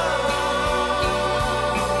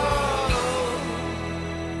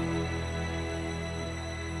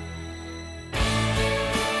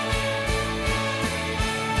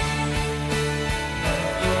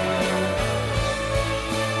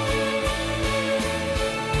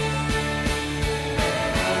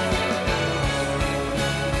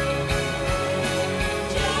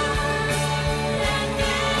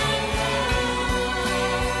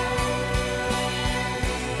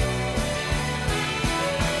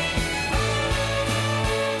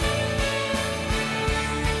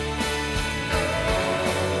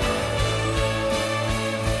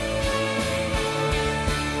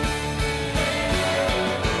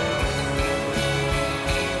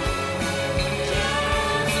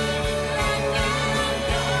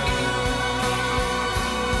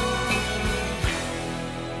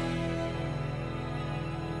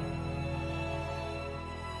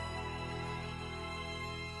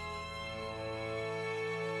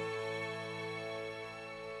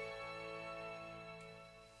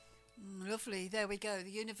 Lovely. There we go. The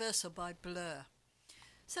Universal by Blur.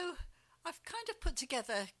 So I've kind of put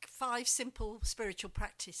together 5 simple spiritual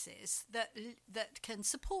practices that can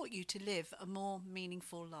support you to live a more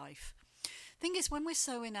meaningful life. Thing is, when we're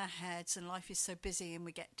so in our heads and life is so busy and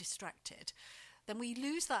we get distracted, then we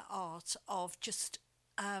lose that art of just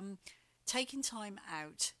taking time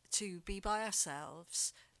out to be by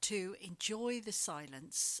ourselves, to enjoy the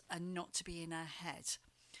silence and not to be in our head.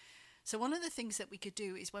 So one of the things that we could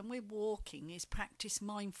do is when we're walking is practice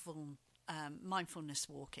mindfulness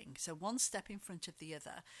walking. So one step in front of the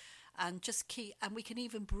other, and we can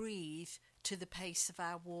even breathe to the pace of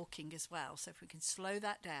our walking as well. So if we can slow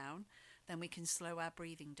that down, then we can slow our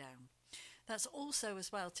breathing down. That's also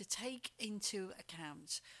as well to take into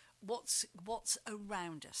account what's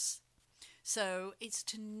around us. So it's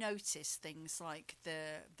to notice things like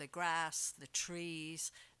the grass, the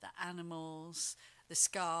trees, the animals, the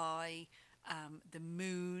sky, the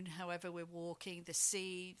moon, however we're walking, the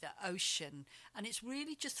sea, the ocean. And it's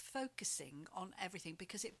really just focusing on everything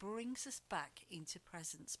because it brings us back into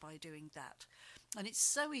presence by doing that. And it's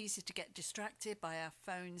so easy to get distracted by our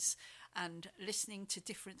phones and listening to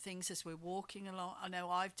different things as we're walking along. I know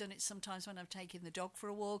I've done it sometimes when I'm taking the dog for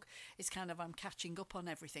a walk. It's kind of I'm catching up on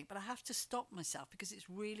everything, but I have to stop myself because it's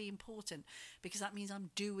really important, because that means I'm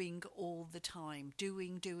doing all the time,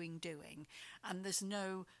 doing. And there's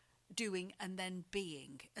no doing and then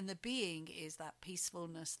being. And the being is that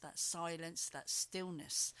peacefulness, that silence, that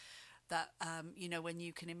stillness, that, when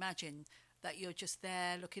you can imagine that you're just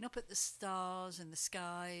there looking up at the stars and the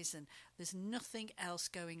skies, and there's nothing else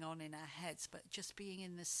going on in our heads but just being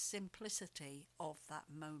in the simplicity of that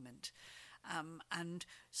moment. And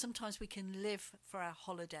sometimes we can live for our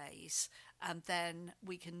holidays and then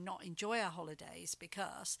we can not enjoy our holidays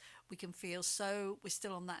because we can feel so we're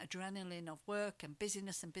still on that adrenaline of work and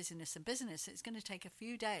busyness. It's going to take a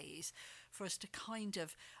few days for us to kind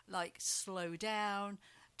of like slow down,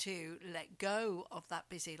 to let go of that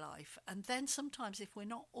busy life. And then sometimes if we're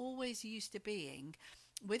not always used to being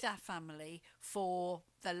with our family for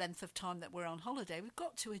the length of time that we're on holiday, we've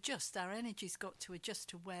got to adjust. Our energy's got to adjust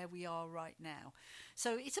to where we are right now.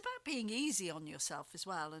 So it's about being easy on yourself as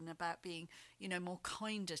well, and about being, more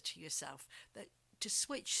kinder to yourself. That to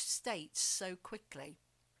switch states so quickly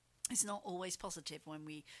is not always positive when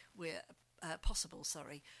we're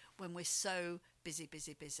when we're so busy.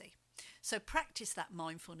 So practice that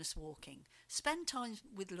mindfulness walking. Spend time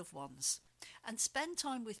with loved ones. And spend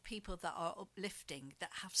time with people that are uplifting,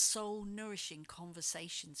 that have soul nourishing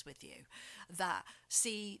conversations with you, that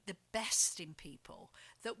see the best in people,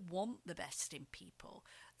 that want the best in people,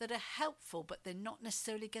 that are helpful, but they're not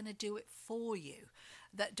necessarily going to do it for you,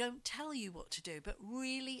 that don't tell you what to do, but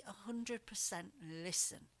really 100%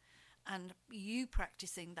 listen. And you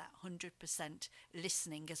practicing that 100%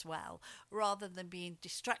 listening as well, rather than being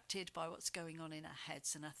distracted by what's going on in our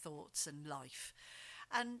heads and our thoughts and life.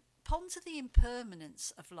 And ponder the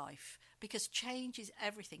impermanence of life, because change is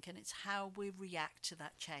everything, and it's how we react to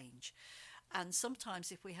that change. And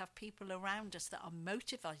sometimes if we have people around us that are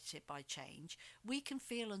motivated by change, we can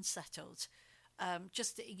feel unsettled.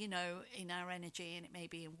 Just, in our energy, and it may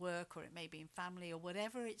be in work or it may be in family or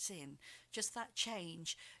whatever it's in, just that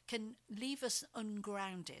change can leave us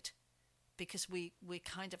ungrounded, because we're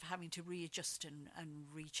kind of having to readjust and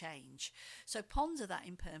rechange. So ponder that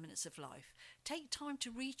impermanence of life. Take time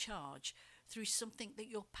to recharge through something that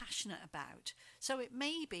you're passionate about. So it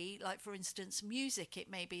may be, like for instance, music.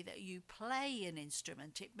 It may be that you play an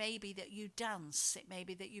instrument. It may be that you dance. It may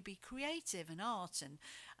be that you be creative and art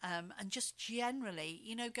and just generally,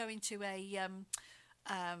 going to a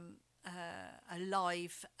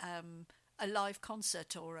live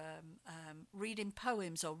concert, or reading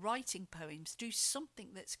poems or writing poems. Do something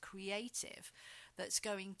that's creative, that's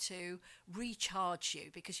going to recharge you,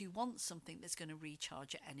 because you want something that's going to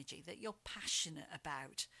recharge your energy, that you're passionate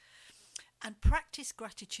about. And practice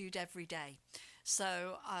gratitude every day.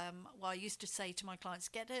 So I used to say to my clients,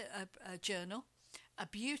 get a journal, a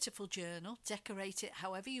beautiful journal, decorate it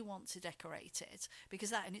however you want to decorate it, because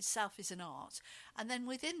that in itself is an art. And then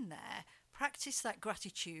within there, practice that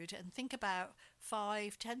gratitude and think about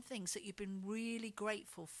 5-10 things that you've been really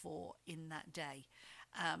grateful for in that day.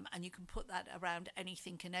 And you can put that around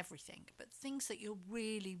anything and everything, but things that you're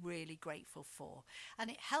really, really grateful for. And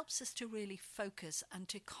it helps us to really focus and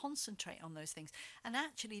to concentrate on those things. And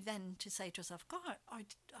actually then to say to ourselves, God, I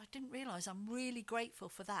didn't realise I'm really grateful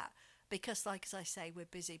for that. Because like as I say, we're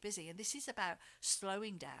busy. And this is about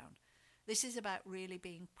slowing down. This is about really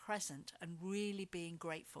being present and really being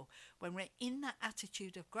grateful. When we're in that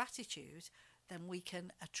attitude of gratitude, then we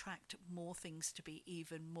can attract more things to be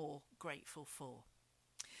even more grateful for.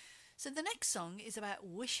 So the next song is about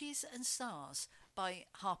Wishes and Stars by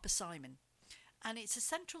Harper Simon. And it's a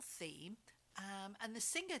central theme, and the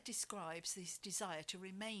singer describes his desire to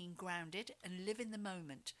remain grounded and live in the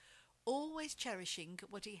moment, always cherishing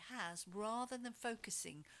what he has rather than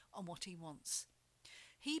focusing on what he wants.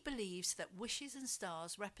 He believes that wishes and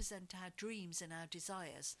stars represent our dreams and our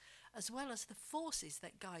desires, as well as the forces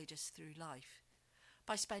that guide us through life.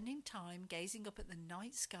 By spending time gazing up at the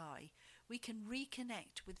night sky, we can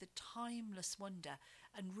reconnect with the timeless wonder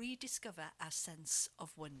and rediscover our sense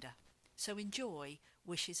of wonder. So enjoy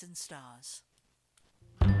Wishes and Stars.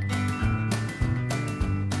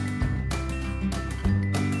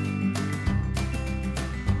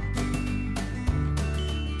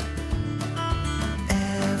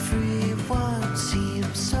 Everyone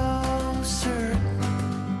seems so certain.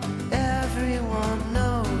 Everyone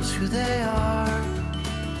knows who they are.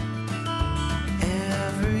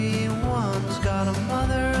 Everyone's got a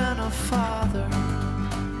mother and a father.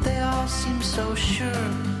 They all seem so sure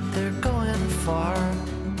they're going far.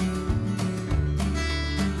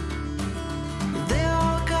 They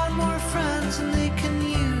all got more friends than they can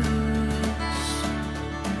use,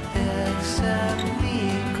 except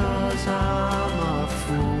me, 'cause I'm a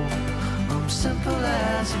fool. I'm simple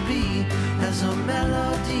as a bee, as a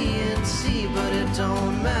melody in C, but it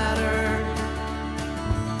don't matter.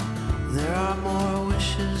 There are more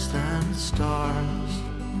wishes than stars.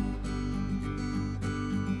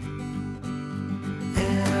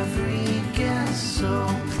 Every guest so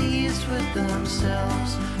pleased with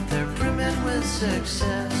themselves, they're brimming with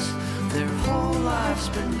success. Their whole life's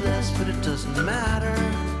been blessed, but it doesn't matter.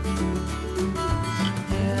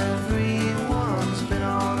 Everyone's been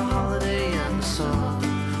on a holiday in the sun.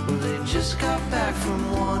 Well, they just got back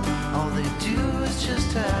from one. All they do is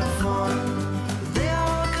just have fun. They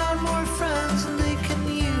all got more friends than they can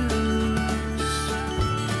use,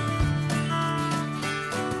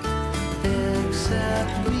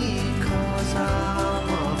 except me, 'cause I'm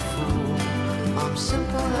a fool. I'm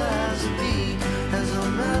simple as a bee, as a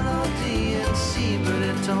melody in C, but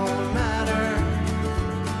it don't matter.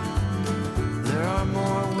 There are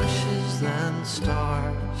more wishes than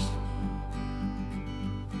stars.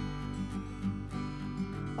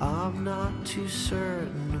 I'm not too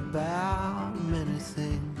certain about many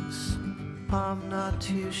things. I'm not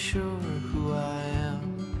too sure who I am.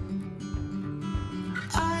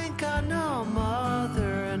 I ain't got no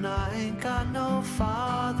mother and I ain't got no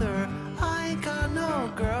father. I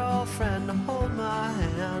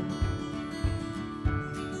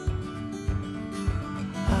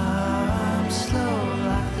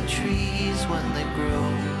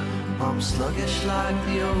I'm sluggish like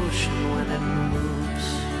the ocean when it moves.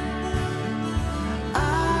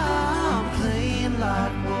 I'm playing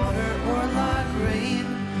like water or like rain,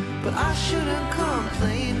 but I shouldn't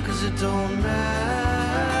complain, 'cause it don't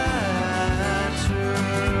matter.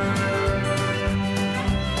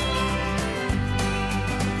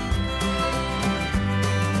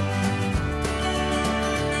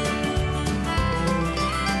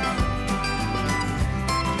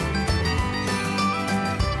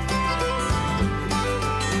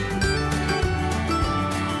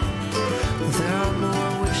 There are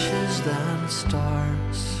more wishes than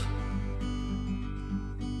stars,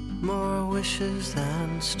 more wishes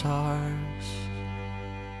than stars.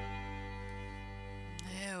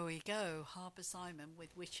 There we go, Harper Simon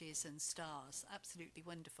with Wishes and Stars. Absolutely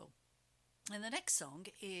wonderful. And the next song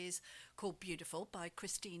is called Beautiful by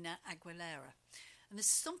Christina Aguilera. And there's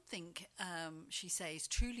something, she says,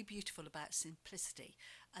 truly beautiful about simplicity.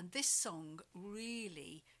 And this song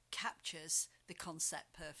really captures the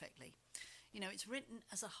concept perfectly. You know, it's written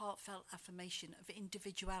as a heartfelt affirmation of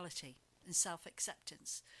individuality and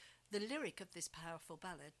self-acceptance. The lyric of this powerful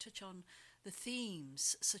ballad touch on the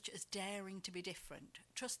themes such as daring to be different,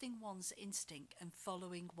 trusting one's instinct and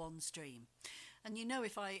following one's dream. And you know,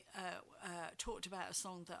 if I talked about a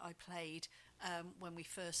song that I played when we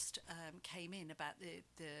first came in about the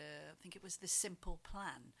I think it was The Simple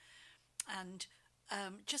Plan, and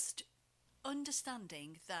just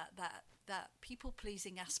understanding that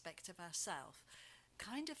people-pleasing aspect of ourselves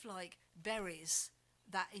kind of like buries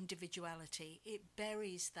that individuality. It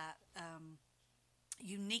buries that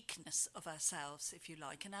uniqueness of ourselves, if you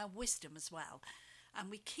like, and our wisdom as well. And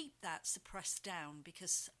we keep that suppressed down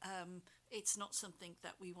because it's not something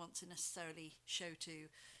that we want to necessarily show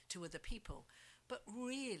to other people. But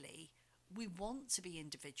really, we want to be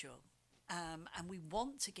individual. And we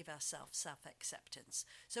want to give ourselves self-acceptance.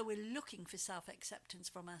 So we're looking for self-acceptance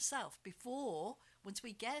from ourselves before, once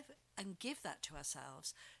we give that to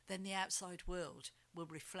ourselves, then the outside world will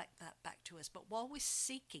reflect that back to us. But while we're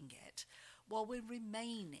seeking it, while we're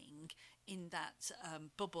remaining in that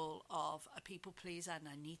bubble of a people pleaser and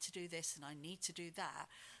I need to do this and I need to do that,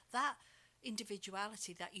 that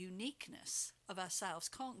individuality, that uniqueness of ourselves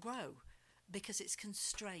can't grow because it's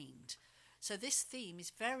constrained. So this theme is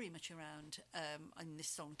very much around, in this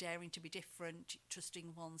song, daring to be different,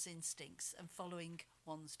 trusting one's instincts and following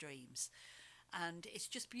one's dreams. And it's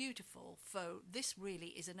just beautiful. For this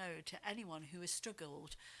really is an ode to anyone who has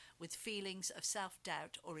struggled with feelings of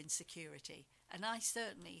self-doubt or insecurity. And I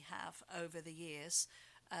certainly have over the years,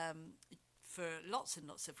 for lots and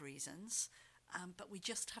lots of reasons. But we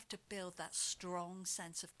just have to build that strong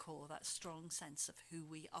sense of core, that strong sense of who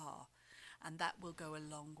we are. And that will go a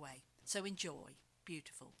long way. So enjoy.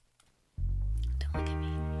 Beautiful. Don't look at me.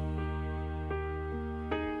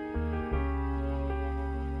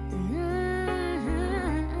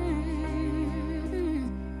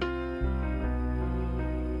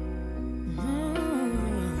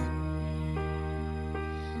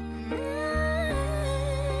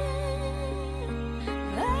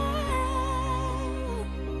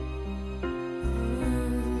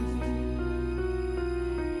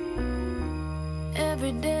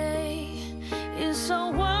 Every day is so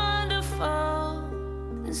wonderful,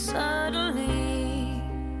 and suddenly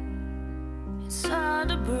it's hard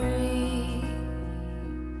to breathe.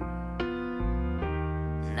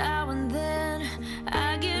 Now and then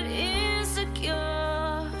I get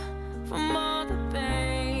insecure from all the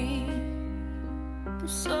pain. I'm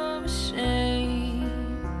so ashamed.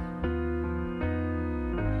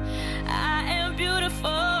 I am beautiful,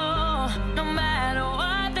 no matter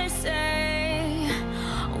what they say.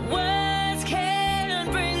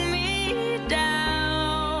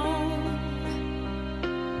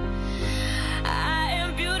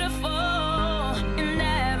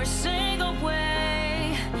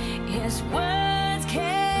 Words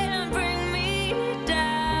can't bring me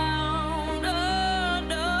down, oh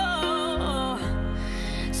no.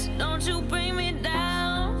 So don't you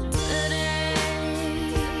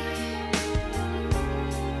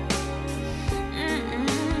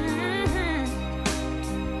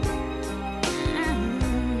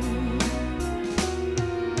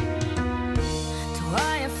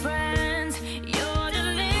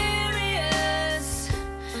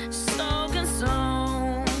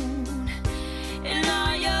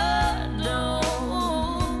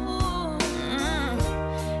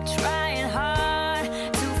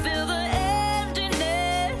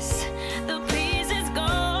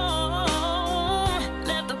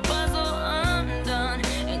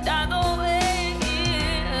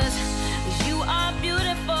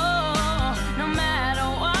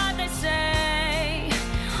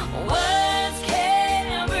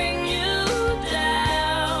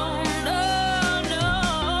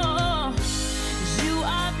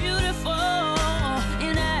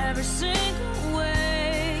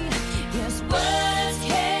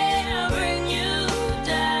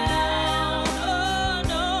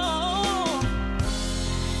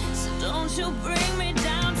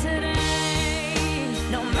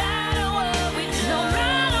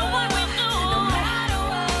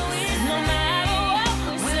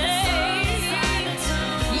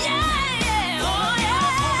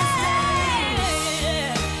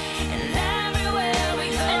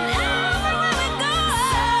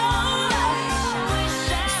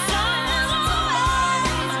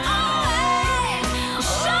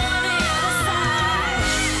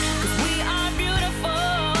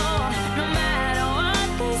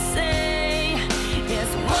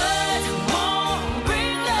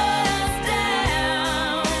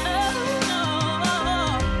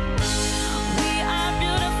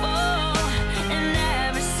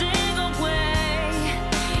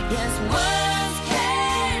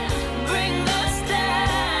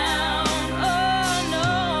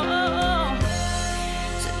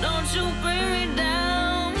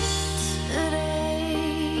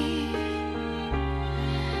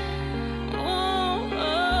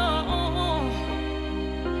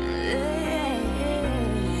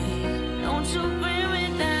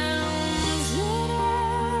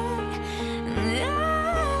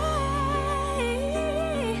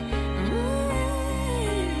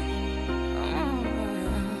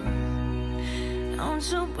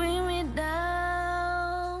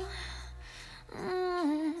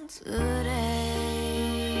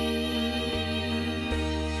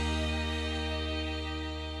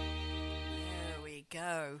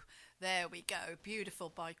we go. Beautiful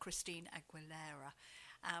by Christine Aguilera.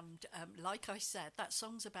 And like I said, that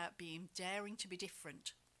song's about being daring to be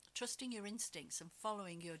different, trusting your instincts and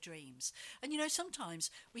following your dreams. And sometimes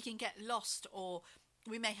we can get lost, or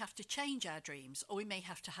we may have to change our dreams, or we may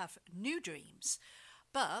have to have new dreams.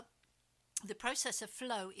 But the process of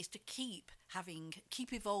flow is to keep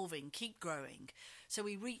evolving, keep growing. So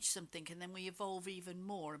we reach something and then we evolve even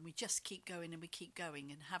more, and we just keep going and we keep going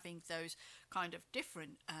and having those kind of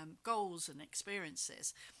different goals and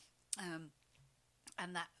experiences.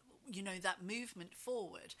 And that, that movement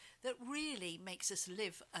forward that really makes us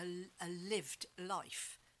live a lived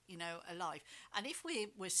life, a life. And if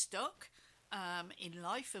we're stuck in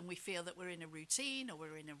life and we feel that we're in a routine, or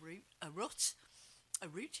we're in a rut,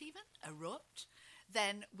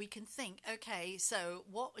 then we can think, okay, so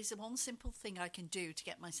what is the one simple thing I can do to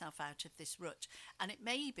get myself out of this rut? And it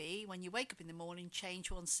may be, when you wake up in the morning, change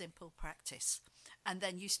one simple practice, and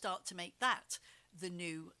then you start to make that the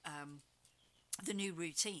new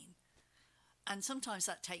routine. And sometimes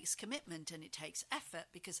that takes commitment and it takes effort,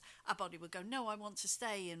 because our body will go, no, I want to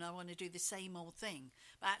stay and I want to do the same old thing.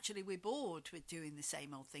 But actually we're bored with doing the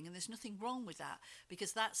same old thing, and there's nothing wrong with that,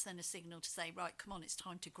 because that's then a signal to say, right, come on, it's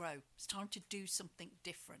time to grow. It's time to do something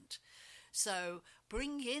different. So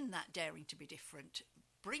bring in that daring to be different.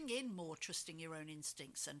 Bring in more trusting your own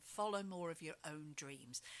instincts and follow more of your own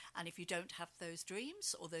dreams. And if you don't have those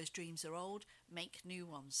dreams, or those dreams are old, make new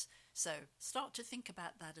ones. So start to think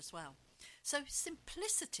about that as well. So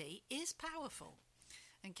simplicity is powerful.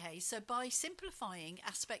 Okay, so by simplifying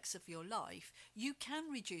aspects of your life, you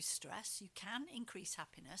can reduce stress, you can increase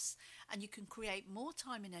happiness, and you can create more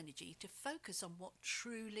time and energy to focus on what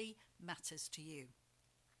truly matters to you.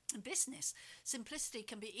 In business, simplicity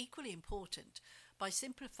can be equally important. By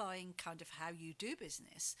simplifying kind of how you do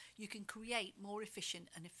business, you can create more efficient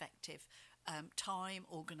and effective time,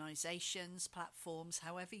 organisations, platforms,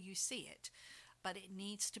 however you see it. But it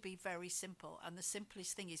needs to be very simple. And the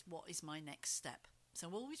simplest thing is, what is my next step? So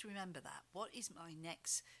always remember that. What is my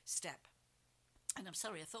next step? And I'm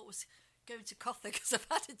sorry, I thought I was going to cough there because I've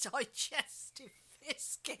had a digestive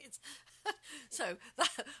biscuit. So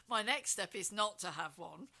my next step is not to have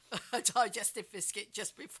a digestive biscuit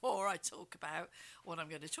just before I talk about what I'm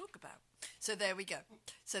going to talk about. So there we go.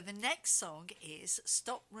 So the next song is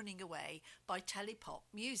Stop Running Away by Telepop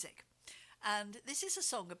Music. And this is a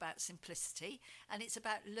song about simplicity, and it's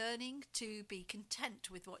about learning to be content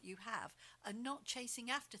with what you have and not chasing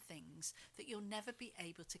after things that you'll never be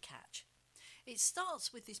able to catch. It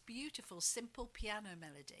starts with this beautiful, simple piano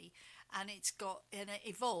melody, and it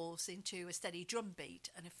evolves into a steady drum beat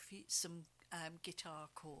and some guitar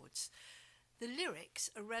chords. The lyrics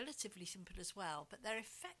are relatively simple as well, but they're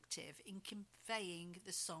effective in conveying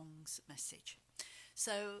the song's message.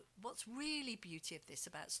 So what's really beauty of this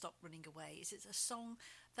about Stop Running Away is it's a song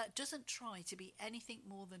that doesn't try to be anything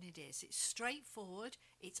more than it is. It's straightforward,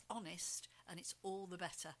 it's honest, and it's all the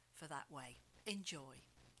better for that way. Enjoy.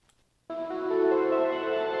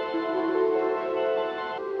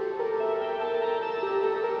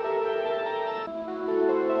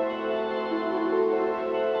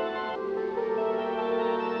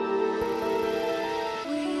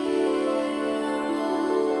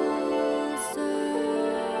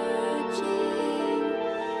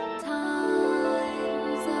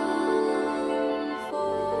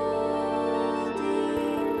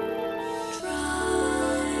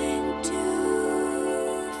 Trying to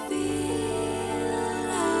feel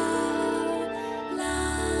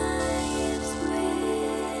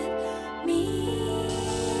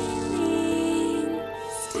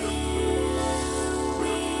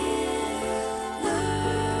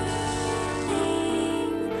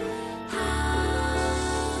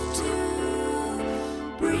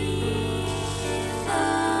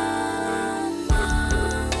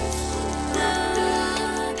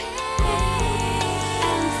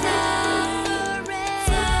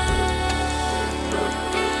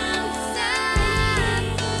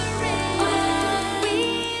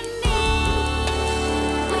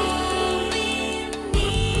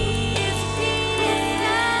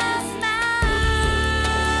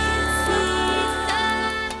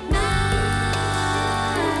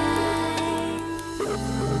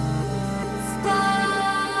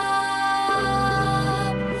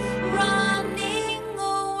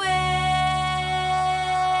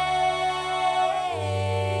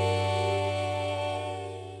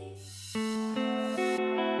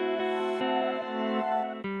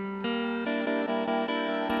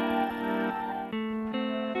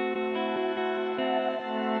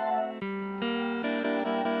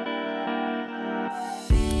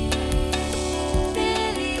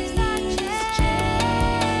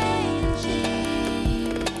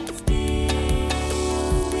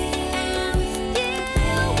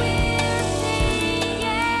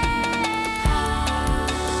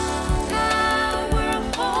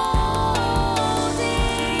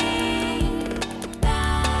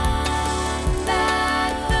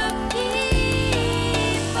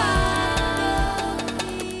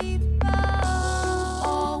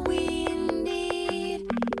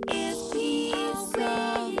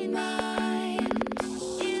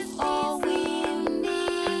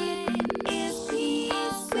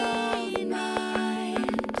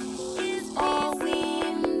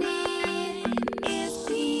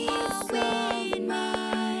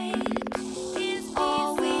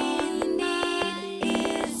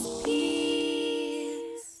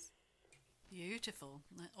beautiful.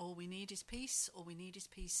 All we need is peace. All we need is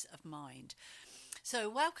peace of mind. So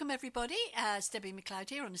welcome everybody. It's Debbie McLeod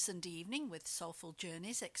here on a Sunday evening with Soulful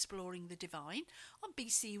Journeys, exploring the divine on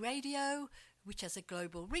BC Radio, which has a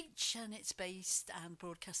global reach, and it's based and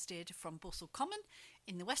broadcasted from Borsal Common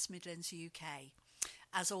in the West Midlands, UK.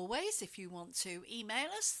 As always, if you want to email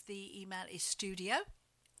us, the email is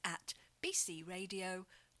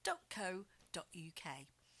studio@bcradio.co.uk.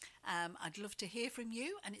 I'd love to hear from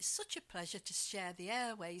you, and it's such a pleasure to share the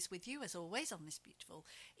airways with you as always on this beautiful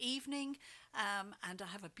evening, and I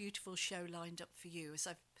have a beautiful show lined up for you. As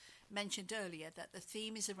I've mentioned earlier, that the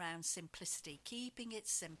theme is around simplicity, keeping it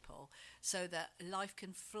simple so that life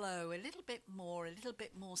can flow a little bit more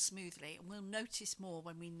smoothly, and we'll notice more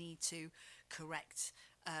when we need to correct,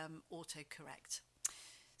 autocorrect.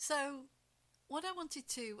 So what I wanted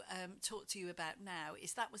to talk to you about now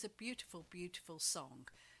is that was a beautiful, beautiful song.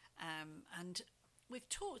 And we've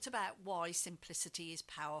talked about why simplicity is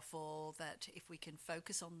powerful, that if we can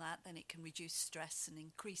focus on that, then it can reduce stress and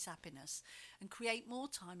increase happiness and create more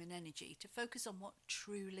time and energy to focus on what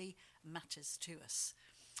truly matters to us.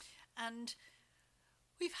 And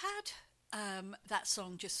we've had that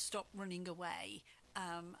song Just Stop Running Away,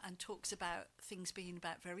 and talks about things being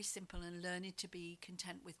about very simple and learning to be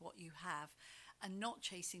content with what you have and not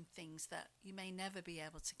chasing things that you may never be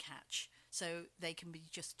able to catch, so they can be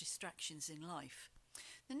just distractions in life.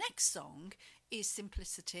 The next song is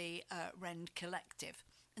Simplicity Rend Collective,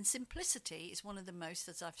 and simplicity is one of the most,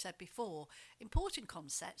 as I've said before, important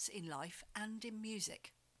concepts in life and in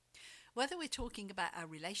music. Whether we're talking about our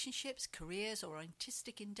relationships, careers or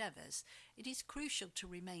artistic endeavours, it is crucial to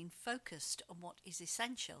remain focused on what is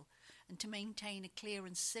essential and to maintain a clear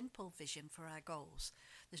and simple vision for our goals.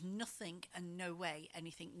 There's nothing and no way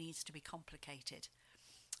anything needs to be complicated.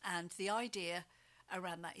 And the idea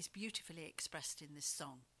around that is beautifully expressed in this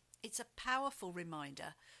song. It's a powerful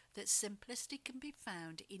reminder that simplicity can be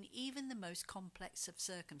found in even the most complex of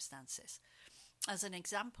circumstances. As an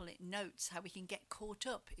example, it notes how we can get caught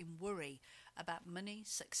up in worry about money,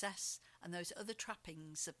 success, and those other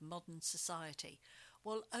trappings of modern society,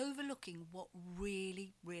 while overlooking what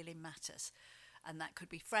really, really matters. And that could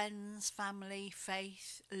be friends, family,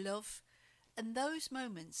 faith, love. And those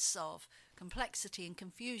moments of complexity and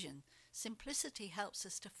confusion, simplicity helps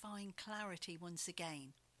us to find clarity once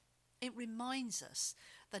again. It reminds us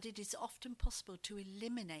that it is often possible to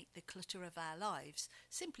eliminate the clutter of our lives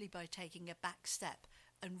simply by taking a back step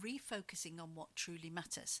and refocusing on what truly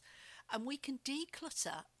matters. And we can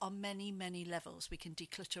declutter on many, many levels. We can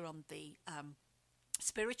declutter on the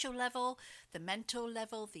spiritual level, the mental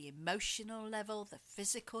level, the emotional level, the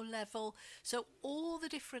physical level. So all the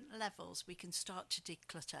different levels we can start to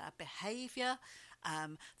declutter our behaviour,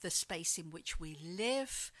 the space in which we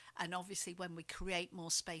live, and obviously when we create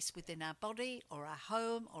more space within our body or our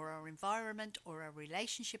home or our environment or our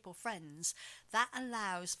relationship or friends, that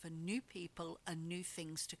allows for new people and new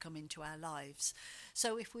things to come into our lives.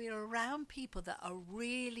 So if we're around people that are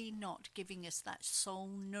really not giving us that soul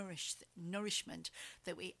nourishment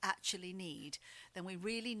that we actually need, then we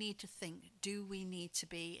really need to think, do we need to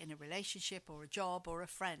be in a relationship or a job or a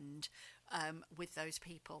friend with those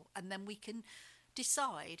people? And then we can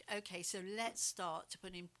decide, okay, so let's start to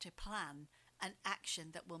put into plan an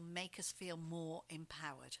action that will make us feel more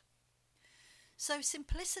empowered. So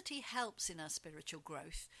simplicity helps in our spiritual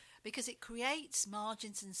growth because it creates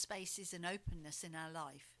margins and spaces and openness in our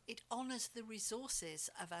life. It honours the resources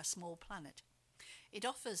of our small planet. It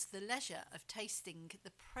offers the leisure of tasting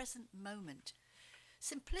the present moment.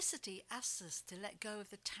 Simplicity asks us to let go of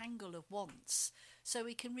the tangle of wants so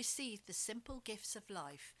we can receive the simple gifts of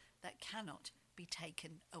life that cannot be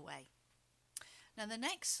taken away. Now the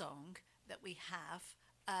next song that we have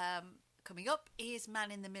coming up is Man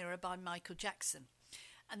in the Mirror by Michael Jackson.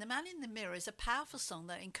 And the Man in the Mirror is a powerful song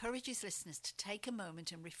that encourages listeners to take a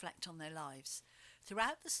moment and reflect on their lives.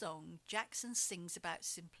 Throughout the song, Jackson sings about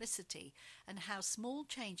simplicity and how small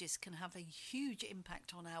changes can have a huge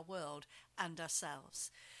impact on our world and ourselves.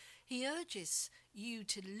 He urges you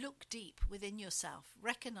to look deep within yourself,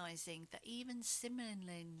 recognizing that even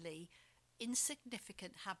similarly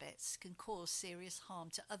insignificant habits can cause serious harm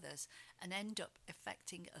to others and end up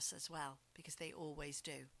affecting us as well, because they always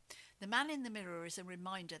do. The Man in the Mirror is a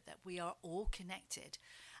reminder that we are all connected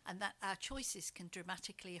and that our choices can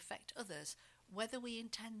dramatically affect others, whether we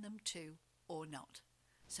intend them to or not.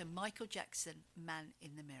 So Michael Jackson, Man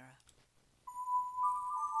in the Mirror.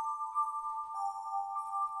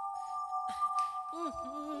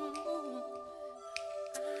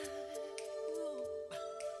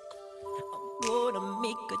 Gonna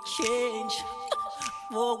make a change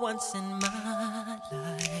for once in my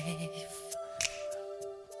life.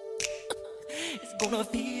 Gonna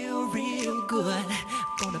feel real good.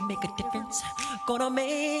 Gonna make a difference. Gonna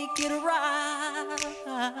make it right.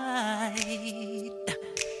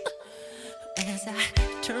 As I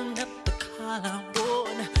turn up the collar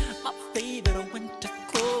on my favorite winter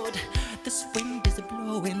coat, this wind is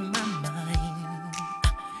blowing my mind.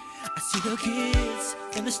 I see the kids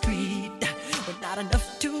in the street with not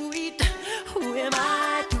enough to eat. Who am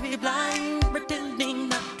I to be blind, pretending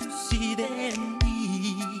not to see their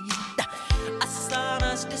need? A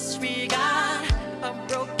sonorous disregard, a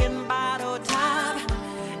broken bottle top,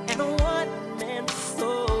 and a one-man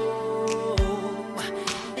soul.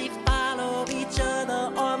 They follow each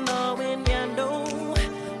other on the wind, you know,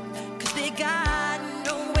 'cause they got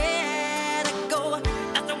nowhere to go.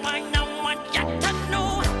 That's the one I want you to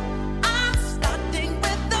know. I'm starting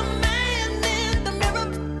with the man in the mirror.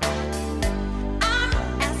 I'm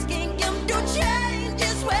asking him to change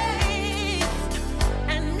his ways,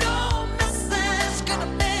 and no message could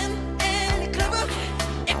have been any clearer.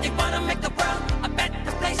 If you wanna make the world a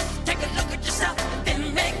better place, take a look at yourself,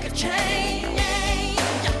 then make a change.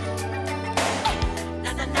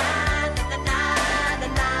 Na na na na na na na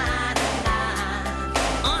na.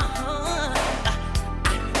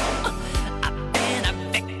 I've been a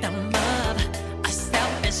victim of a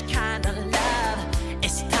selfish kind of love.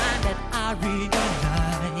 It's time that I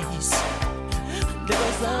realize there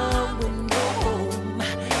was love with no home,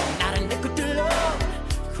 not a nickel to love.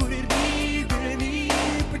 Could it be really me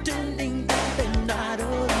pretending that they're not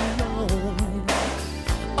alone?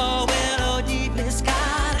 Oh, well, oh, deeply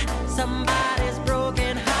scarred, somebody's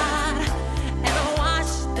broken heart and a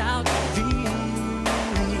washed out dream.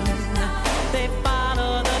 They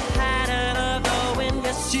follow the pattern of the wind,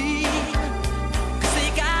 you see, 'cause they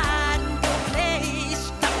got no place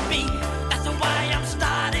to be. That's why I'm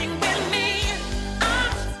starting with me.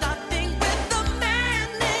 I'm starting with the man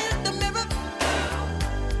in the mirror.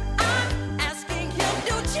 I'm asking him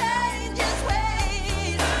to change his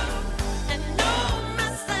ways, and no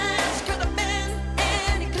message could have been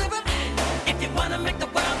any clearer. If you wanna make the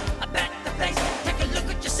world a better place, take a look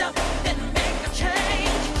at yourself, then make a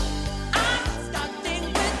change. I'm starting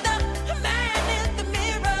with the man in the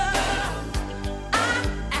mirror. I'm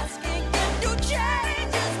asking him to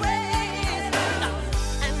change his ways,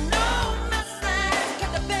 and no message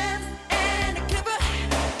could have been any clearer.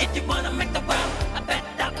 If you wanna make the world a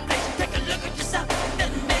better place, take a look at yourself,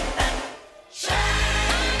 then make that change.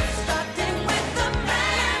 I'm starting with the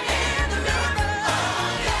man in the mirror.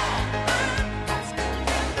 I'm asking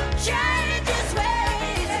him to change his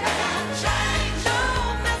ways. No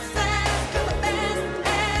message could have been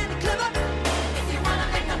any clearer. If you wanna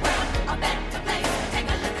make the world a better place, take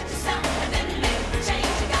a look at yourself and then make the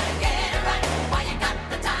change. You gotta get it right while you got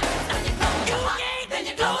the time. Now you close your heart, then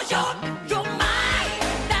you close your mind.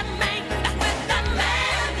 That man with the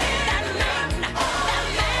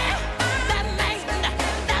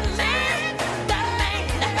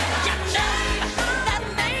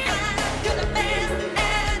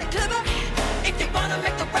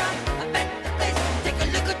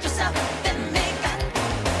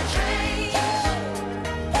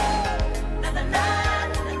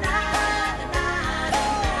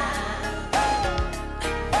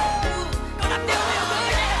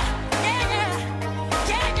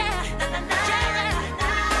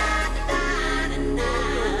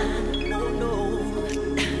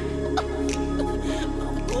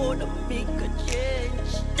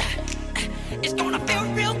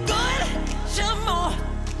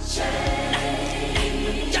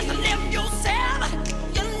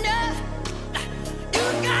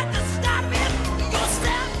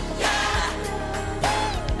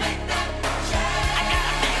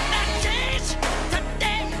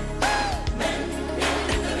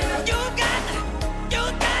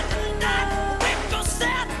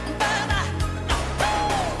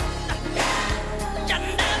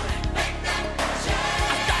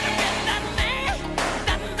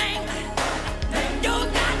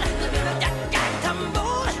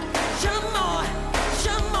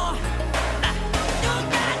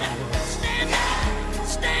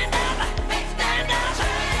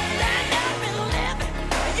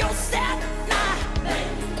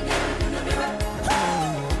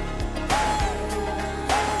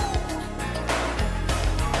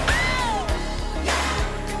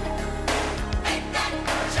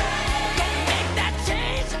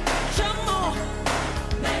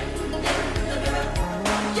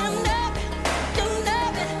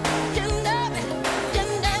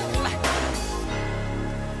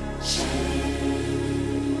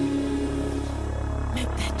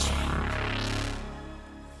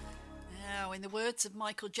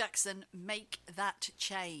Michael Jackson, Make That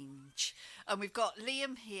Change. And we've got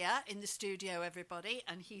Liam here in the studio, everybody,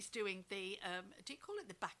 and he's doing the, do you call it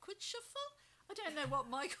the backwards shuffle? I don't know what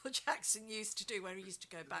Michael Jackson used to do, where he used to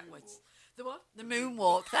go backwards. The what? The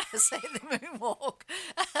moonwalk. That's it, the moonwalk.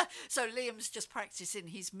 So Liam's just practicing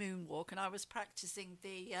his moonwalk, and I was practicing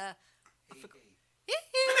the... I forgot.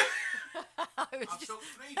 I've took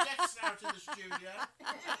 3 guests out of the studio.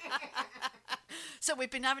 So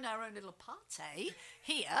we've been having our own little party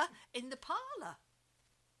here in the parlour.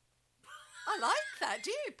 I like that,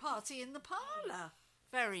 do you? Party in the parlour.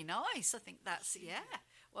 Very nice. I think that's, yeah.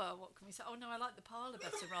 Well, what can we say? Oh, no, I like the parlour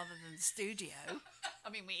better rather than the studio. I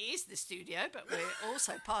mean, it is the studio, but we're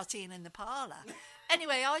also partying in the parlour.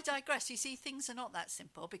 Anyway, I digress. You see, things are not that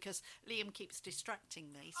simple because Liam keeps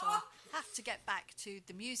distracting me, so I have to get back to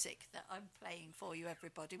the music that I'm playing for you,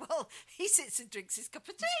 everybody. Well, he sits and drinks his cup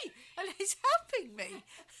of tea, and he's helping me.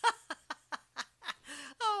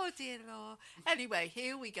 Oh, dear Lord. Anyway,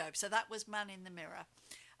 here we go. So that was Man in the Mirror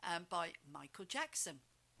by Michael Jackson.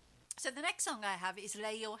 So the next song I have is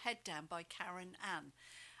Lay Your Head Down by Karen Ann.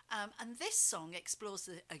 And this song explores,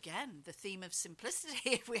 the theme of simplicity,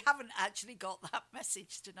 if we haven't actually got that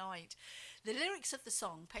message tonight. The lyrics of the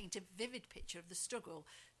song paint a vivid picture of the struggle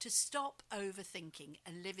to stop overthinking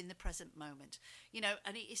and live in the present moment. You know,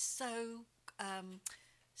 and it is so...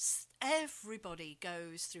 everybody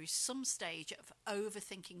goes through some stage of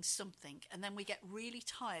overthinking something, and then we get really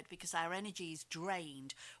tired because our energy is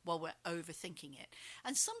drained while we're overthinking it.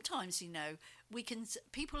 And sometimes, you know,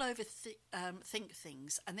 people think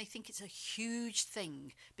things, and they think it's a huge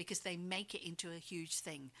thing because they make it into a huge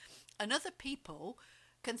thing. And other people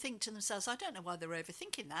can think to themselves, I don't know why they're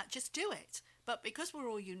overthinking that, just do it. But because we're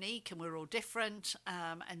all unique and we're all different,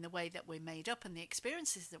 and the way that we're made up and the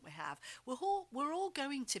experiences that we have, we're all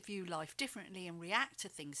going to view life differently and react to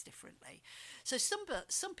things differently. So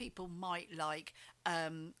some people might like,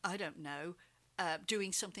 I don't know,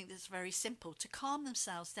 doing something that's very simple to calm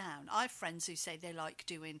themselves down. I have friends who say they like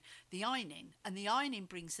doing the ironing, and the ironing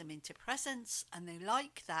brings them into presence, and they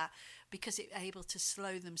like that because it's able to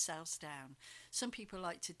slow themselves down. Some people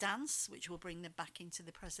like to dance, which will bring them back into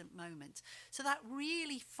the present moment. So that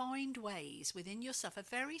really find ways within yourself, a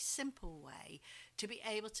very simple way to be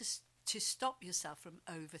able to stop yourself from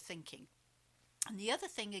overthinking. And the other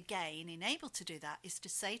thing, again, in able to do that is to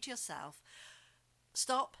say to yourself,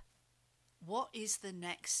 stop. What is the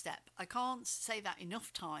next step? I can't say that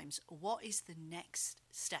enough times. What is the next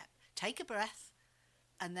step? Take a breath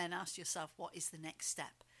and then ask yourself, what is the next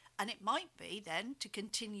step? And it might be then to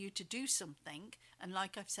continue to do something. And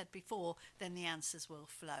like I've said before, then the answers will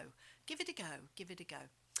flow. Give it a go. Give it a go.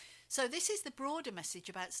 So this is the broader message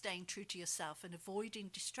about staying true to yourself and avoiding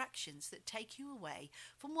distractions that take you away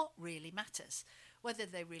from what really matters, whether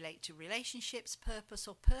they relate to relationships, purpose,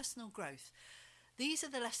 or personal growth. These are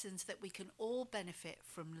the lessons that we can all benefit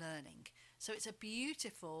from learning. So it's a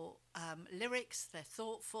beautiful lyrics, they're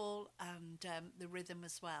thoughtful, and the rhythm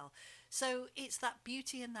as well. So it's that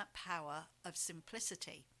beauty and that power of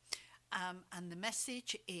simplicity. And the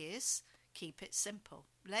message is, keep it simple.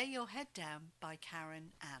 Lay Your Head Down by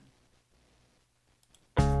Karen Ann.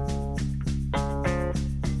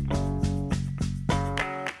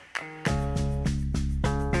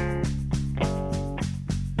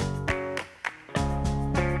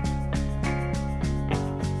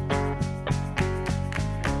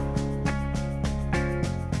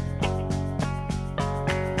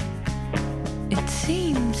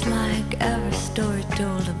 Seems like every story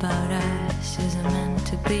told about us isn't meant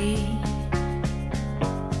to be.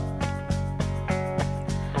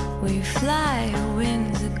 We fly, our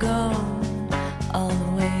wings are gone all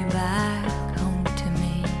the way back home to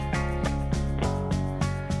me.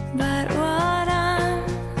 But what I'm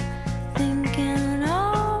thinking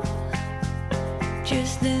of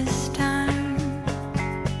just this time,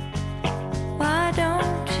 why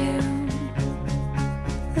don't you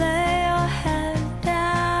lay your head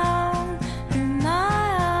down in my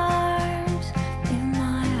arms, in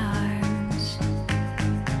my arms.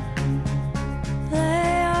 Lay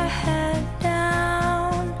your head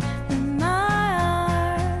down in my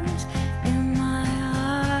arms, in my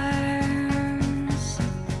arms.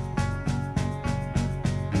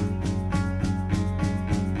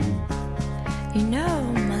 You know,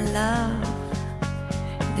 my love,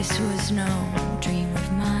 this was no dream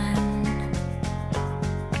of mine.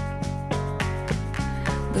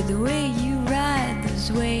 But the way you ride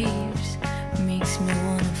those waves makes me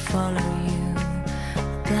wanna follow you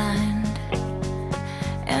blind.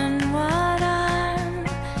 And what I'm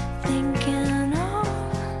thinking of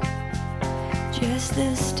just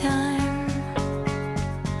this time,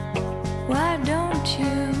 why don't you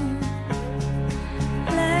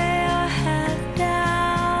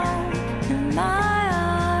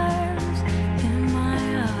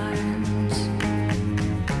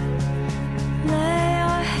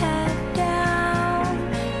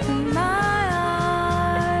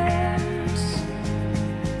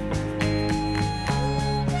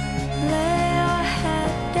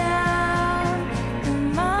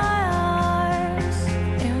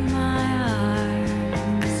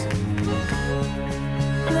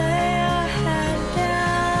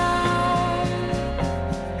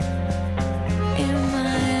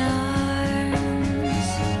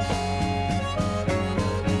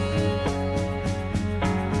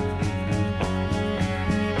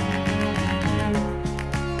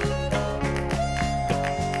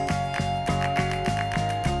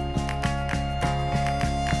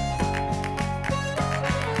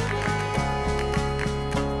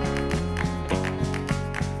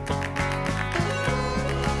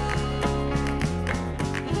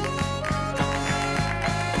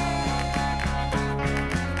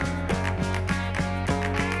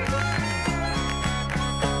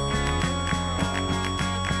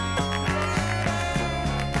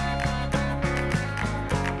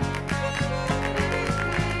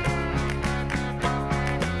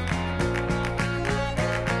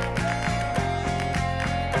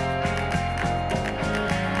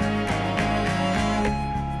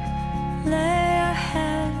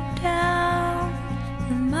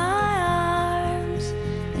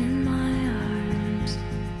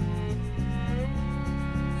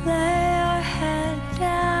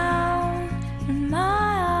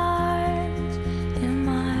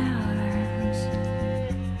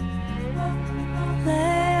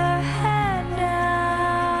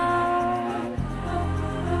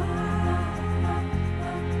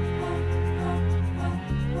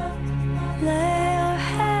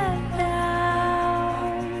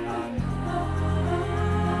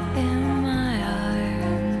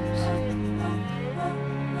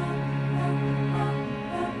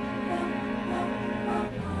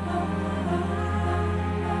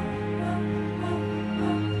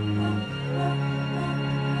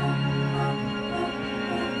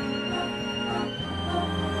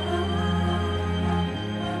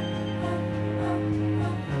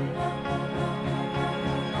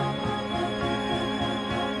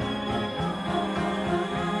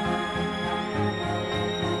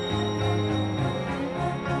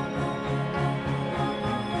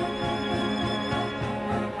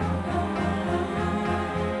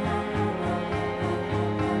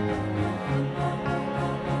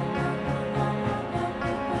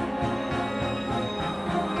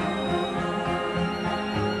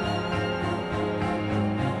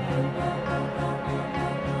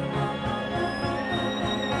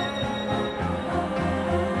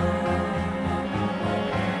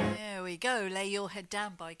go, Lay Your Head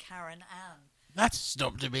Down by Karen Ann. That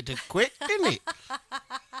stopped a bit quick, didn't it?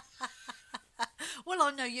 Well,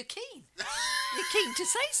 I know you're keen. You're keen to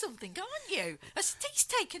say something, aren't you? He's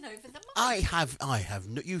taken over the mic. I have.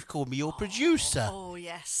 You've called me your producer. Oh,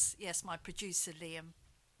 yes. Yes, my producer, Liam.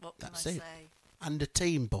 What can That's I it. say? And the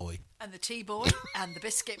team boy. And the tea boy. And the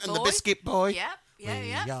biscuit boy. And the biscuit boy. Yeah,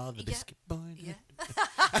 yeah. We are the biscuit boy. Yeah.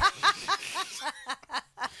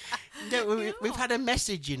 No, we've had a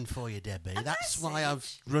message in for you, Debbie. That's why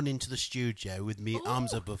I've run into the studio with me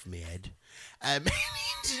arms above my head. Well,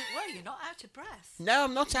 you're not out of breath. No,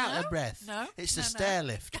 I'm not out of breath. No, it's the stair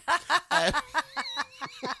lift.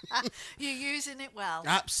 You're using it well.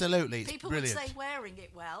 Absolutely, it's People brilliant. would say wearing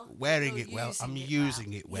it well. Wearing it well. I'm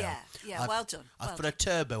using it well. Yeah, well done. I've put a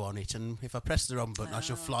turbo on it, and if I press the wrong button, I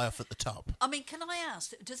shall fly off at the top. I mean, can I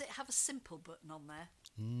ask, does it have a simple button on there?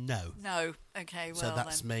 No. No. Okay, well So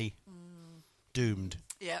that's then. me. Doomed.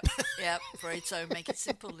 Yep, afraid so. Make it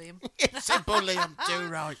simple, Liam. Simple, Liam. Do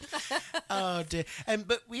right. Oh, dear.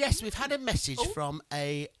 But yes, we've had a message from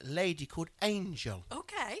a lady called Angel.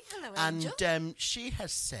 Okay, hello, Angel. And she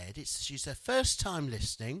has said she's her first time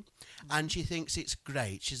listening, and she thinks it's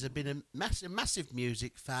great. She's been a massive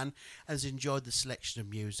music fan, has enjoyed the selection of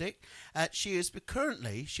music. She is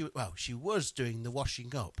currently, she was doing the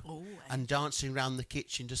washing up and dancing around the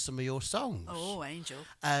kitchen to some of your songs. Oh, Angel.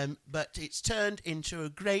 But it's turned into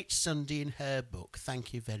a great Sunday in her book.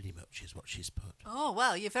 Thank you very much, is what she's put. Oh,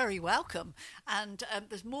 well, you're very welcome. And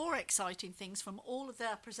there's more exciting things from all of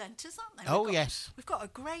their presenters, aren't there? Yes. We've got a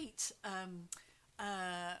great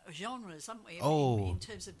genres, haven't we, in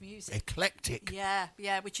terms of music? Eclectic. Yeah,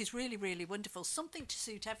 which is really, really wonderful. Something to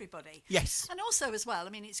suit everybody. Yes. And also as well, I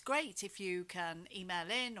mean, it's great if you can email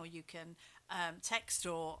in or you can text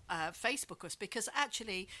or Facebook us, because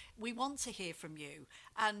actually we want to hear from you.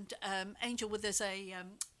 And Angel, well, there's a...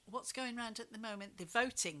 what's going around at the moment? The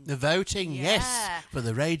voting. The voting, yes, for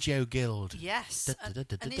the Radio Guild. Yes.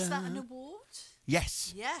 And is that an award?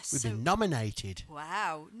 Yes. Yes. We've been nominated.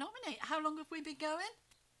 Wow. How long have we been going?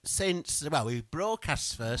 Since, we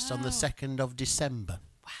broadcast first on the 2nd of December.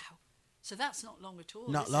 Wow. So that's not long at all.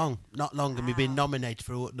 Not long. And we've been nominated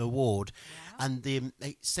for an award. Wow. And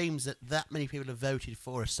it seems that many people have voted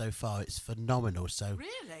for us so far. It's phenomenal. So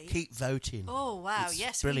really? Keep voting. Oh, wow. It's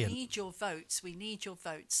yes, brilliant. We need your votes.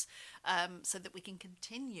 So that we can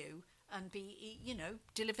continue and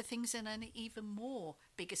deliver things in an even more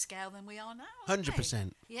bigger scale than we are now.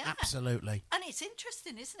 100%. Yeah. Absolutely. And it's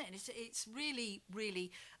interesting, isn't it? It's really,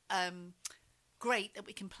 really great that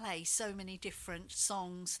we can play so many different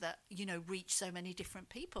songs that, reach so many different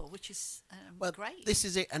people, which is great. This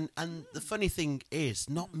is it. And the funny thing is,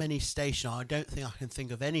 not many stations, I don't think I can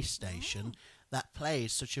think of any station that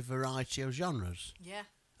plays such a variety of genres. Yeah.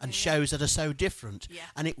 And shows that are so different. Yeah.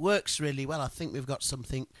 And it works really well. I think we've got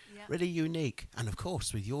something really unique. And of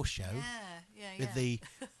course, with your show,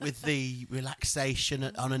 with the relaxation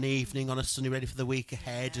on an evening, on a Sunday, ready for the week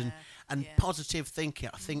ahead, and positive thinking,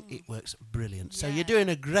 I think it works brilliant. So you're doing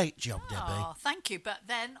a great job, Debbie. Oh, thank you. But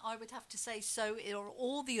then I would have to say, so are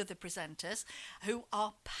all the other presenters who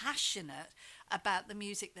are passionate about the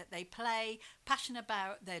music that they play, passionate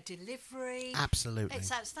about their delivery. Absolutely.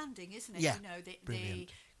 It's outstanding, isn't it? Yeah, The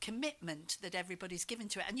commitment that everybody's given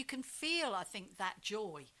to it. And you can feel, I think, that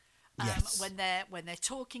joy. When they're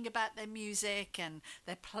talking about their music and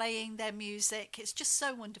they're playing their music. It's just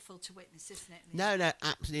so wonderful to witness, isn't it? No,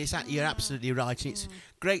 absolutely. You're absolutely right. It's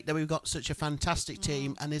great that we've got such a fantastic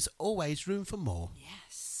team, and there's always room for more. Yes,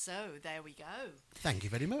 so there we go. Thank you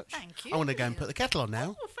very much. Thank you. I want to go and put the kettle on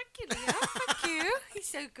now. Oh, thank you, Leo. Thank you. He's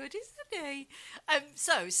so good, isn't he?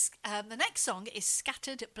 The next song is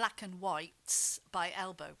Scattered Black and Whites by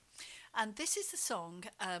Elbow. And this is the song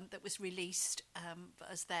that was released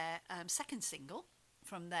as their second single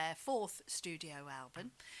from their fourth studio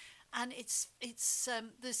album. And it's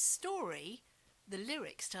the story, the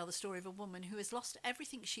lyrics tell the story of a woman who has lost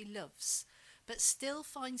everything she loves, but still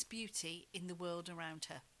finds beauty in the world around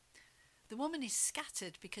her. The woman is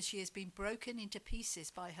scattered because she has been broken into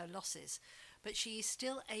pieces by her losses, but she is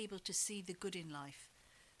still able to see the good in life.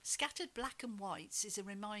 Scattered Black and Whites is a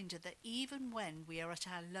reminder that even when we are at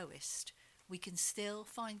our lowest, we can still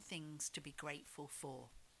find things to be grateful for.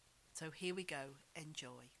 So here we go.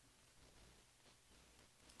 Enjoy.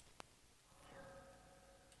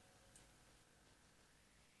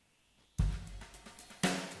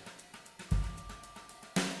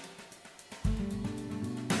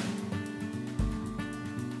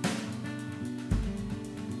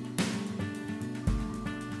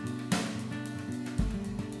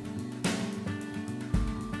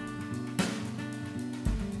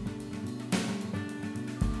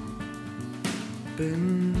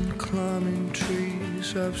 been climbing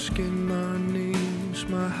trees, I've skinned my knees,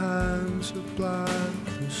 my hands are black,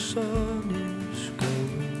 the sun is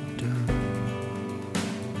going down.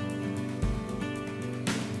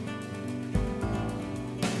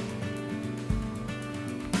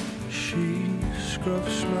 She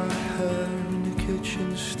scrubs my hair in the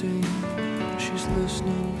kitchen steam, she's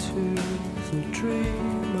listening to the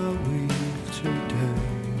dream I weave today.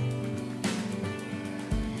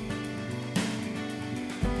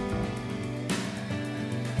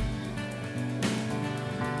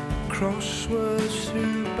 Crosswords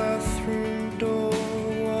through bathroom door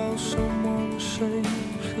while someone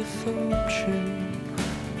sings the theme tune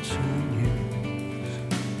to news.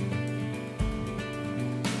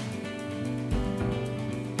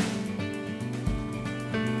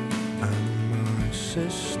 And my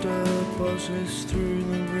sister buzzes through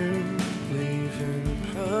the room, leaving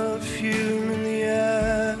perfume in the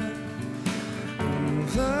air. And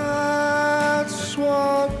that's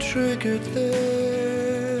what triggered this.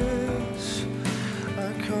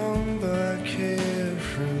 Come back here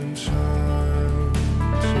from time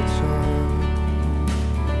to time.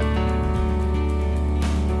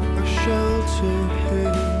 I shelter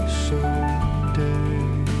here some days.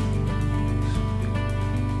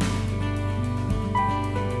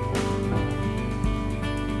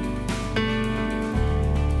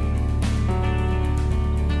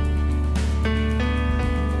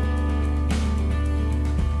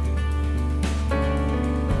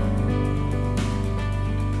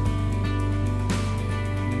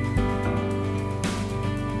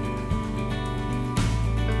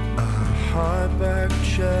 High-back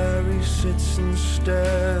cherry sits and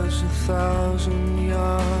stares 1,000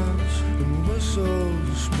 yards and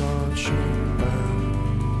whistles marching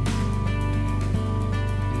band.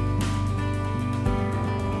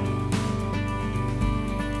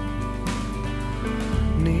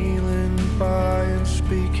 Kneeling by and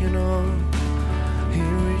speaking on, he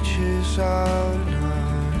reaches out and I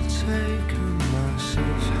take a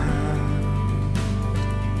massive hand.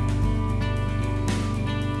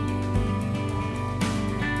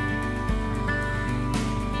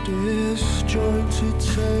 Disjointed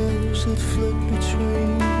tales that flit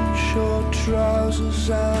between short trousers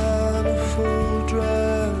and a full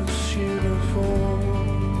dress uniform.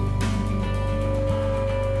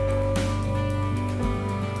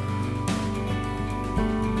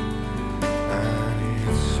 And he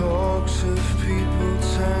talks of people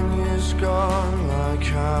 10 years gone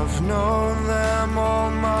like I've known them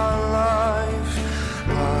all my life,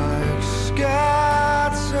 like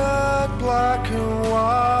scattered black and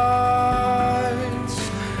white.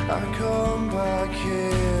 I come back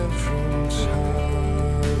here from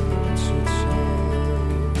time to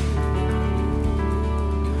time.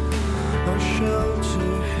 I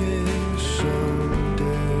shelter here some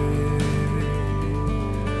days.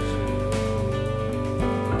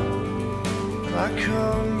 I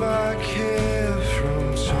come back here from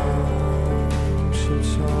time to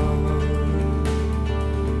time.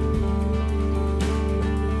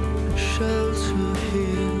 Shelter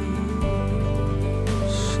here.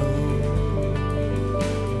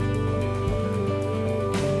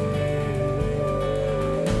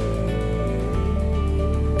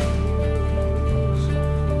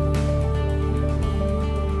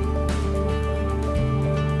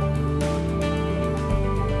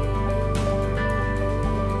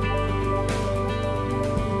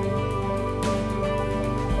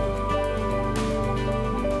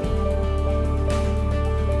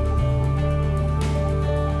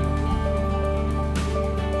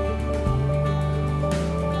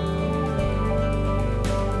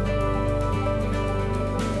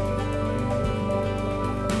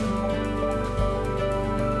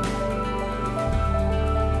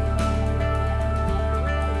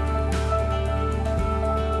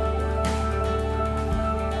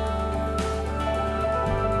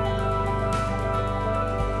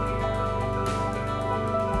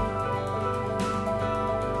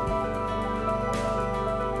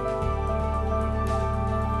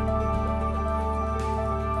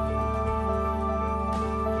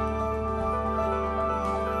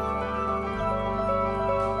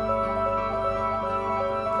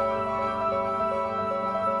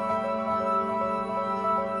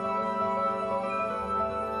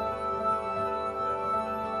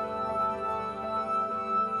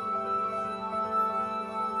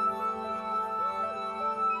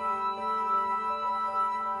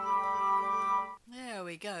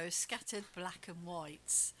 we go. Scattered Black and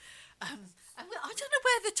Whites. And I don't know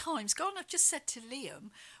where the time's gone. I've just said to Liam,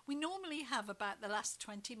 we normally have about the last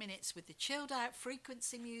 20 minutes with the chilled out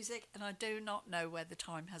frequency music, and I do not know where the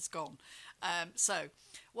time has gone. So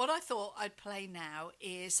what I thought I'd play now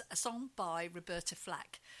is a song by Roberta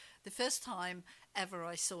Flack, The First Time Ever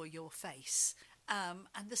I Saw Your Face. And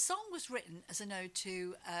the song was written as an ode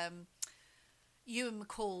to Ewan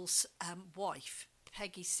McCall's wife,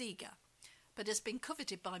 Peggy Seeger, but has been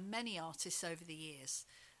coveted by many artists over the years.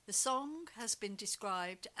 The song has been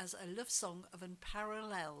described as a love song of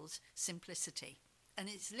unparalleled simplicity, and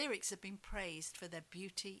its lyrics have been praised for their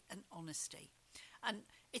beauty and honesty. And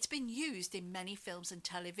it's been used in many films and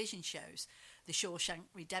television shows, The Shawshank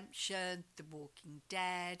Redemption, The Walking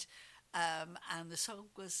Dead, and the song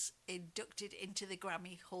was inducted into the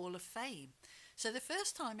Grammy Hall of Fame. So The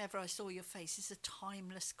First Time Ever I Saw Your Face is a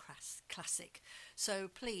timeless classic. So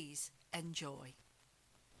please enjoy.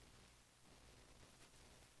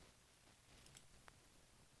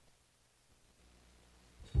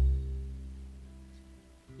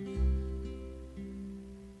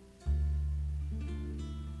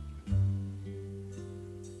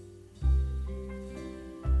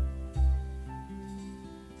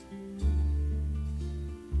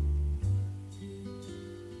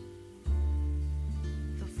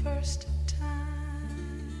 First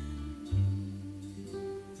time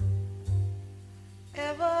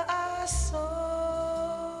ever I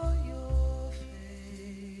saw your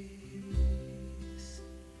face,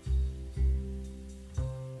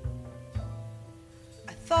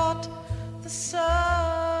 I thought the sun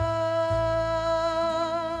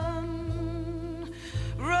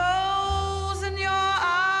rose in your eyes,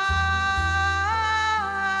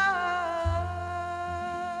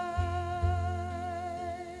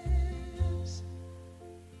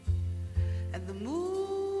 and the moon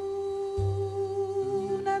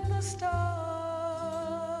and the stars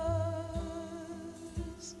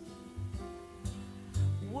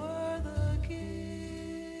were the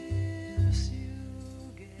gifts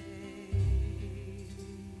you gave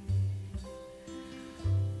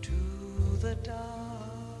to the dark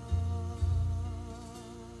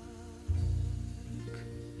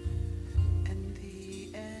and the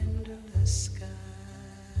endless skies.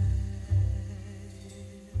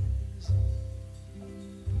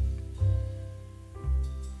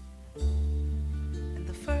 And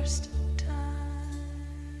the first time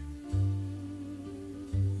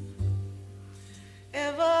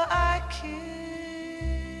ever I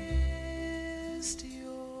kissed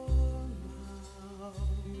your mouth,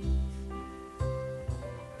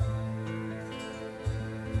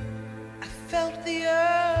 I felt the earth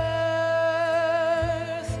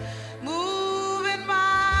move in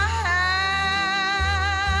my hand,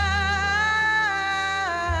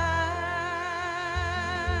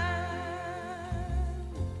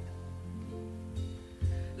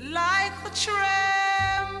 like the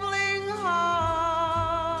trembling heart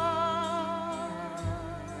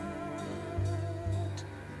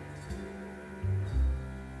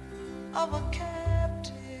of a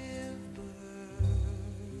captive bird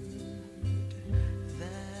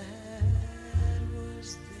that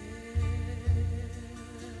was there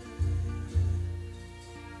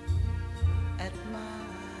at my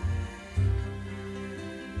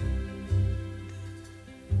command,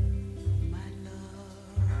 my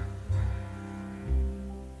love.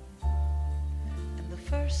 And the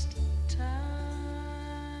first time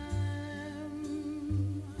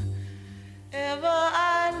ever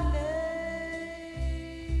I lay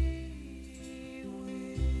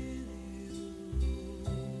with you,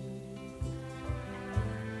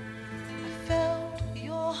 I felt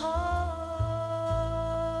your heart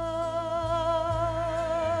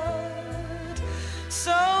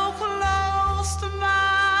so close to mine,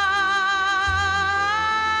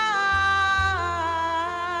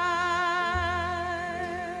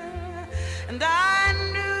 and I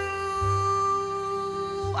knew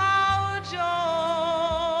our joy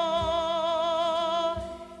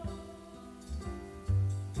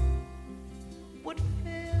would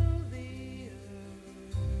fill the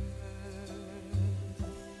earth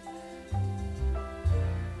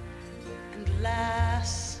and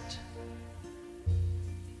last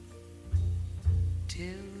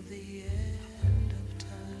till the end of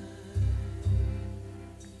time,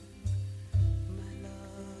 my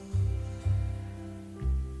love.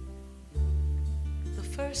 The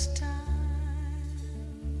first time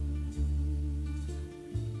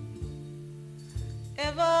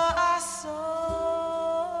ever I saw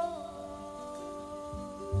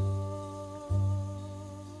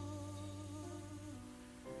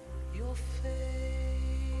your face.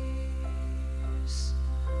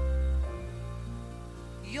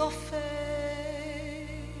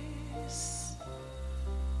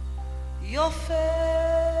 your face,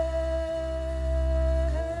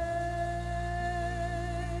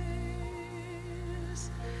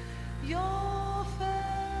 your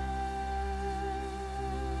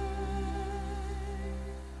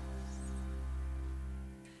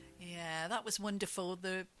Yeah, that was wonderful.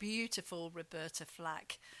 The beautiful Roberta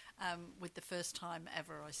Flack with The First Time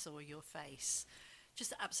Ever I Saw Your Face.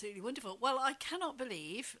 Just absolutely wonderful. Well, I cannot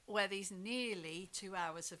believe where these nearly 2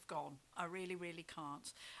 hours have gone. I really, really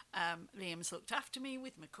can't. Liam's looked after me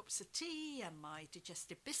with my cups of tea and my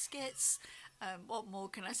digestive biscuits. What more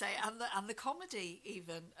can I say? And the comedy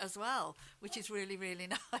even as well, which is really, really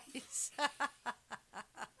nice.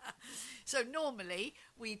 So normally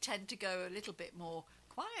we tend to go a little bit more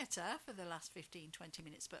quieter for the last 15-20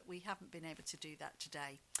 minutes, but we haven't been able to do that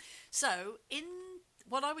today. So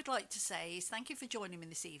what I would like to say is thank you for joining me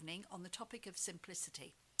this evening on the topic of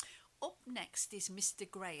simplicity. Up next is Mr.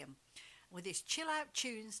 Graham with his chill out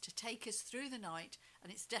tunes to take us through the night,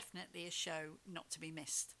 and it's definitely a show not to be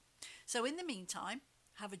missed. So in the meantime,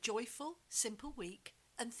 have a joyful, simple week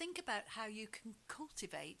and think about how you can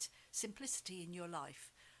cultivate simplicity in your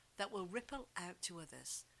life that will ripple out to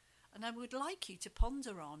others. And I would like you to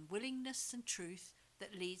ponder on willingness and truth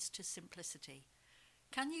that leads to simplicity.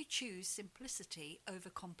 Can you choose simplicity over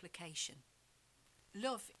complication?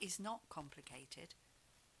 Love is not complicated.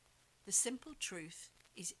 The simple truth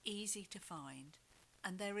is easy to find,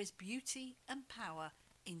 and there is beauty and power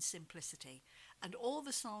in simplicity. And all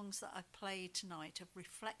the songs that I've played tonight have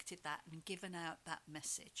reflected that and given out that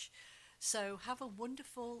message. So have a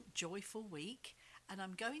wonderful, joyful week, and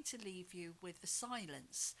I'm going to leave you with The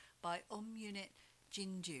Silence by Unit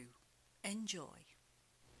Jinju. Enjoy.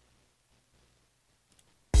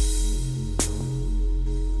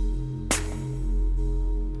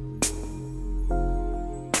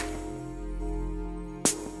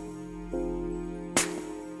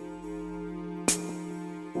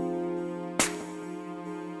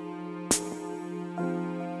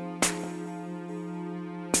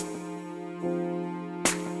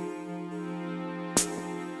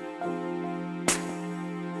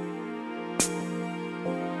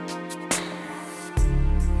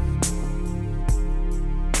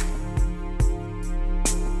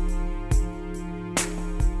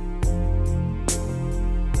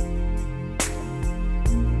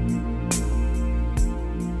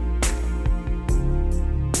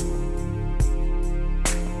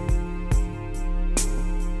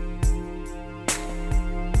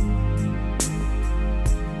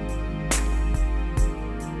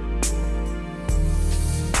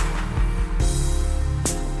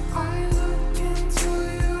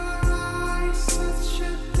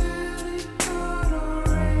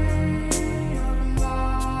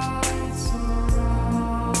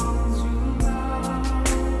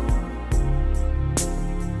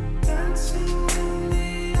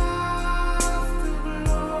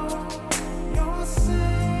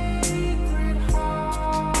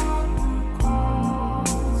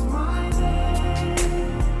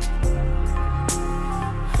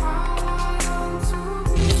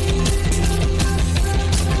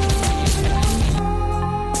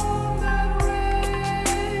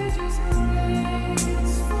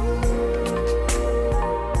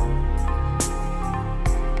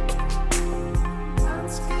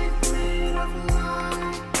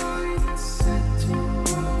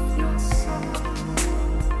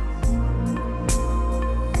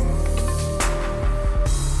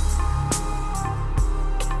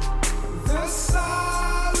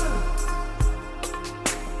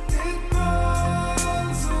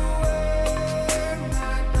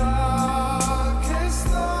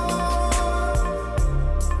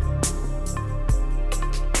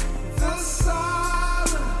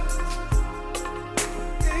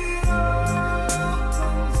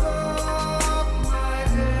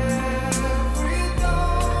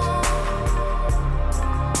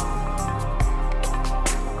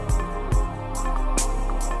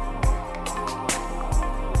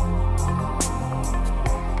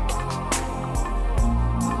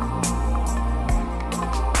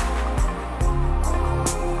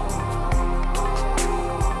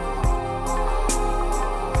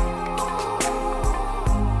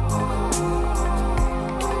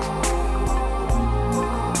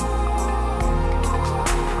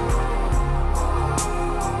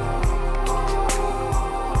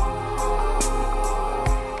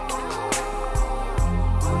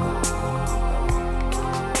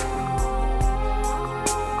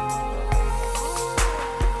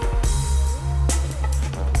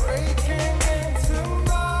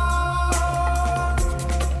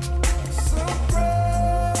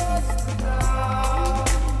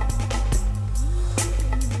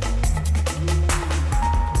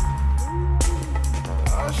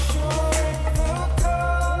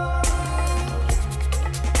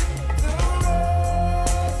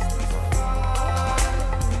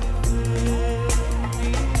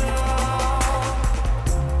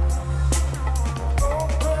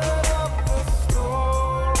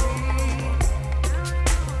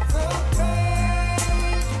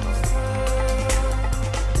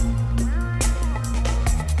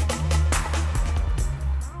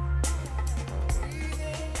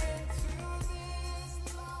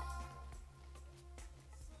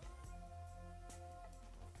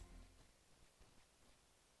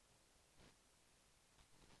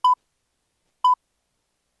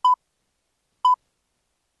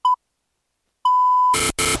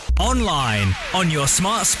 online, on your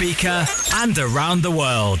smart speaker, and around the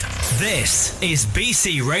world. This is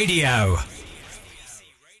BC Radio.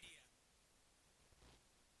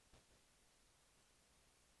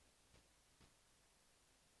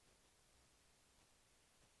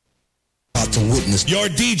 To witness your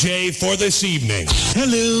DJ for this evening.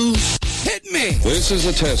 Hello. Hit me. This is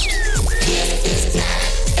a test.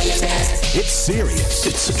 It's serious.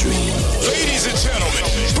 It's a dream. Ladies and gentlemen,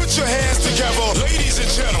 put your hands together. Ladies and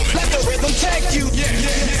gentlemen, let the rhythm take you. Yeah.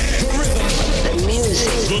 The rhythm. The music.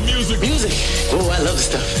 The music. Music. Oh, I love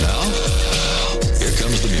stuff. Now, here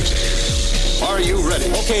comes the music. Are you ready?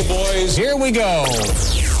 Okay, boys, here we go.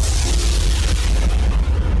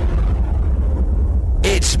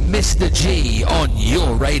 It's Mr. G on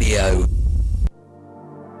your radio.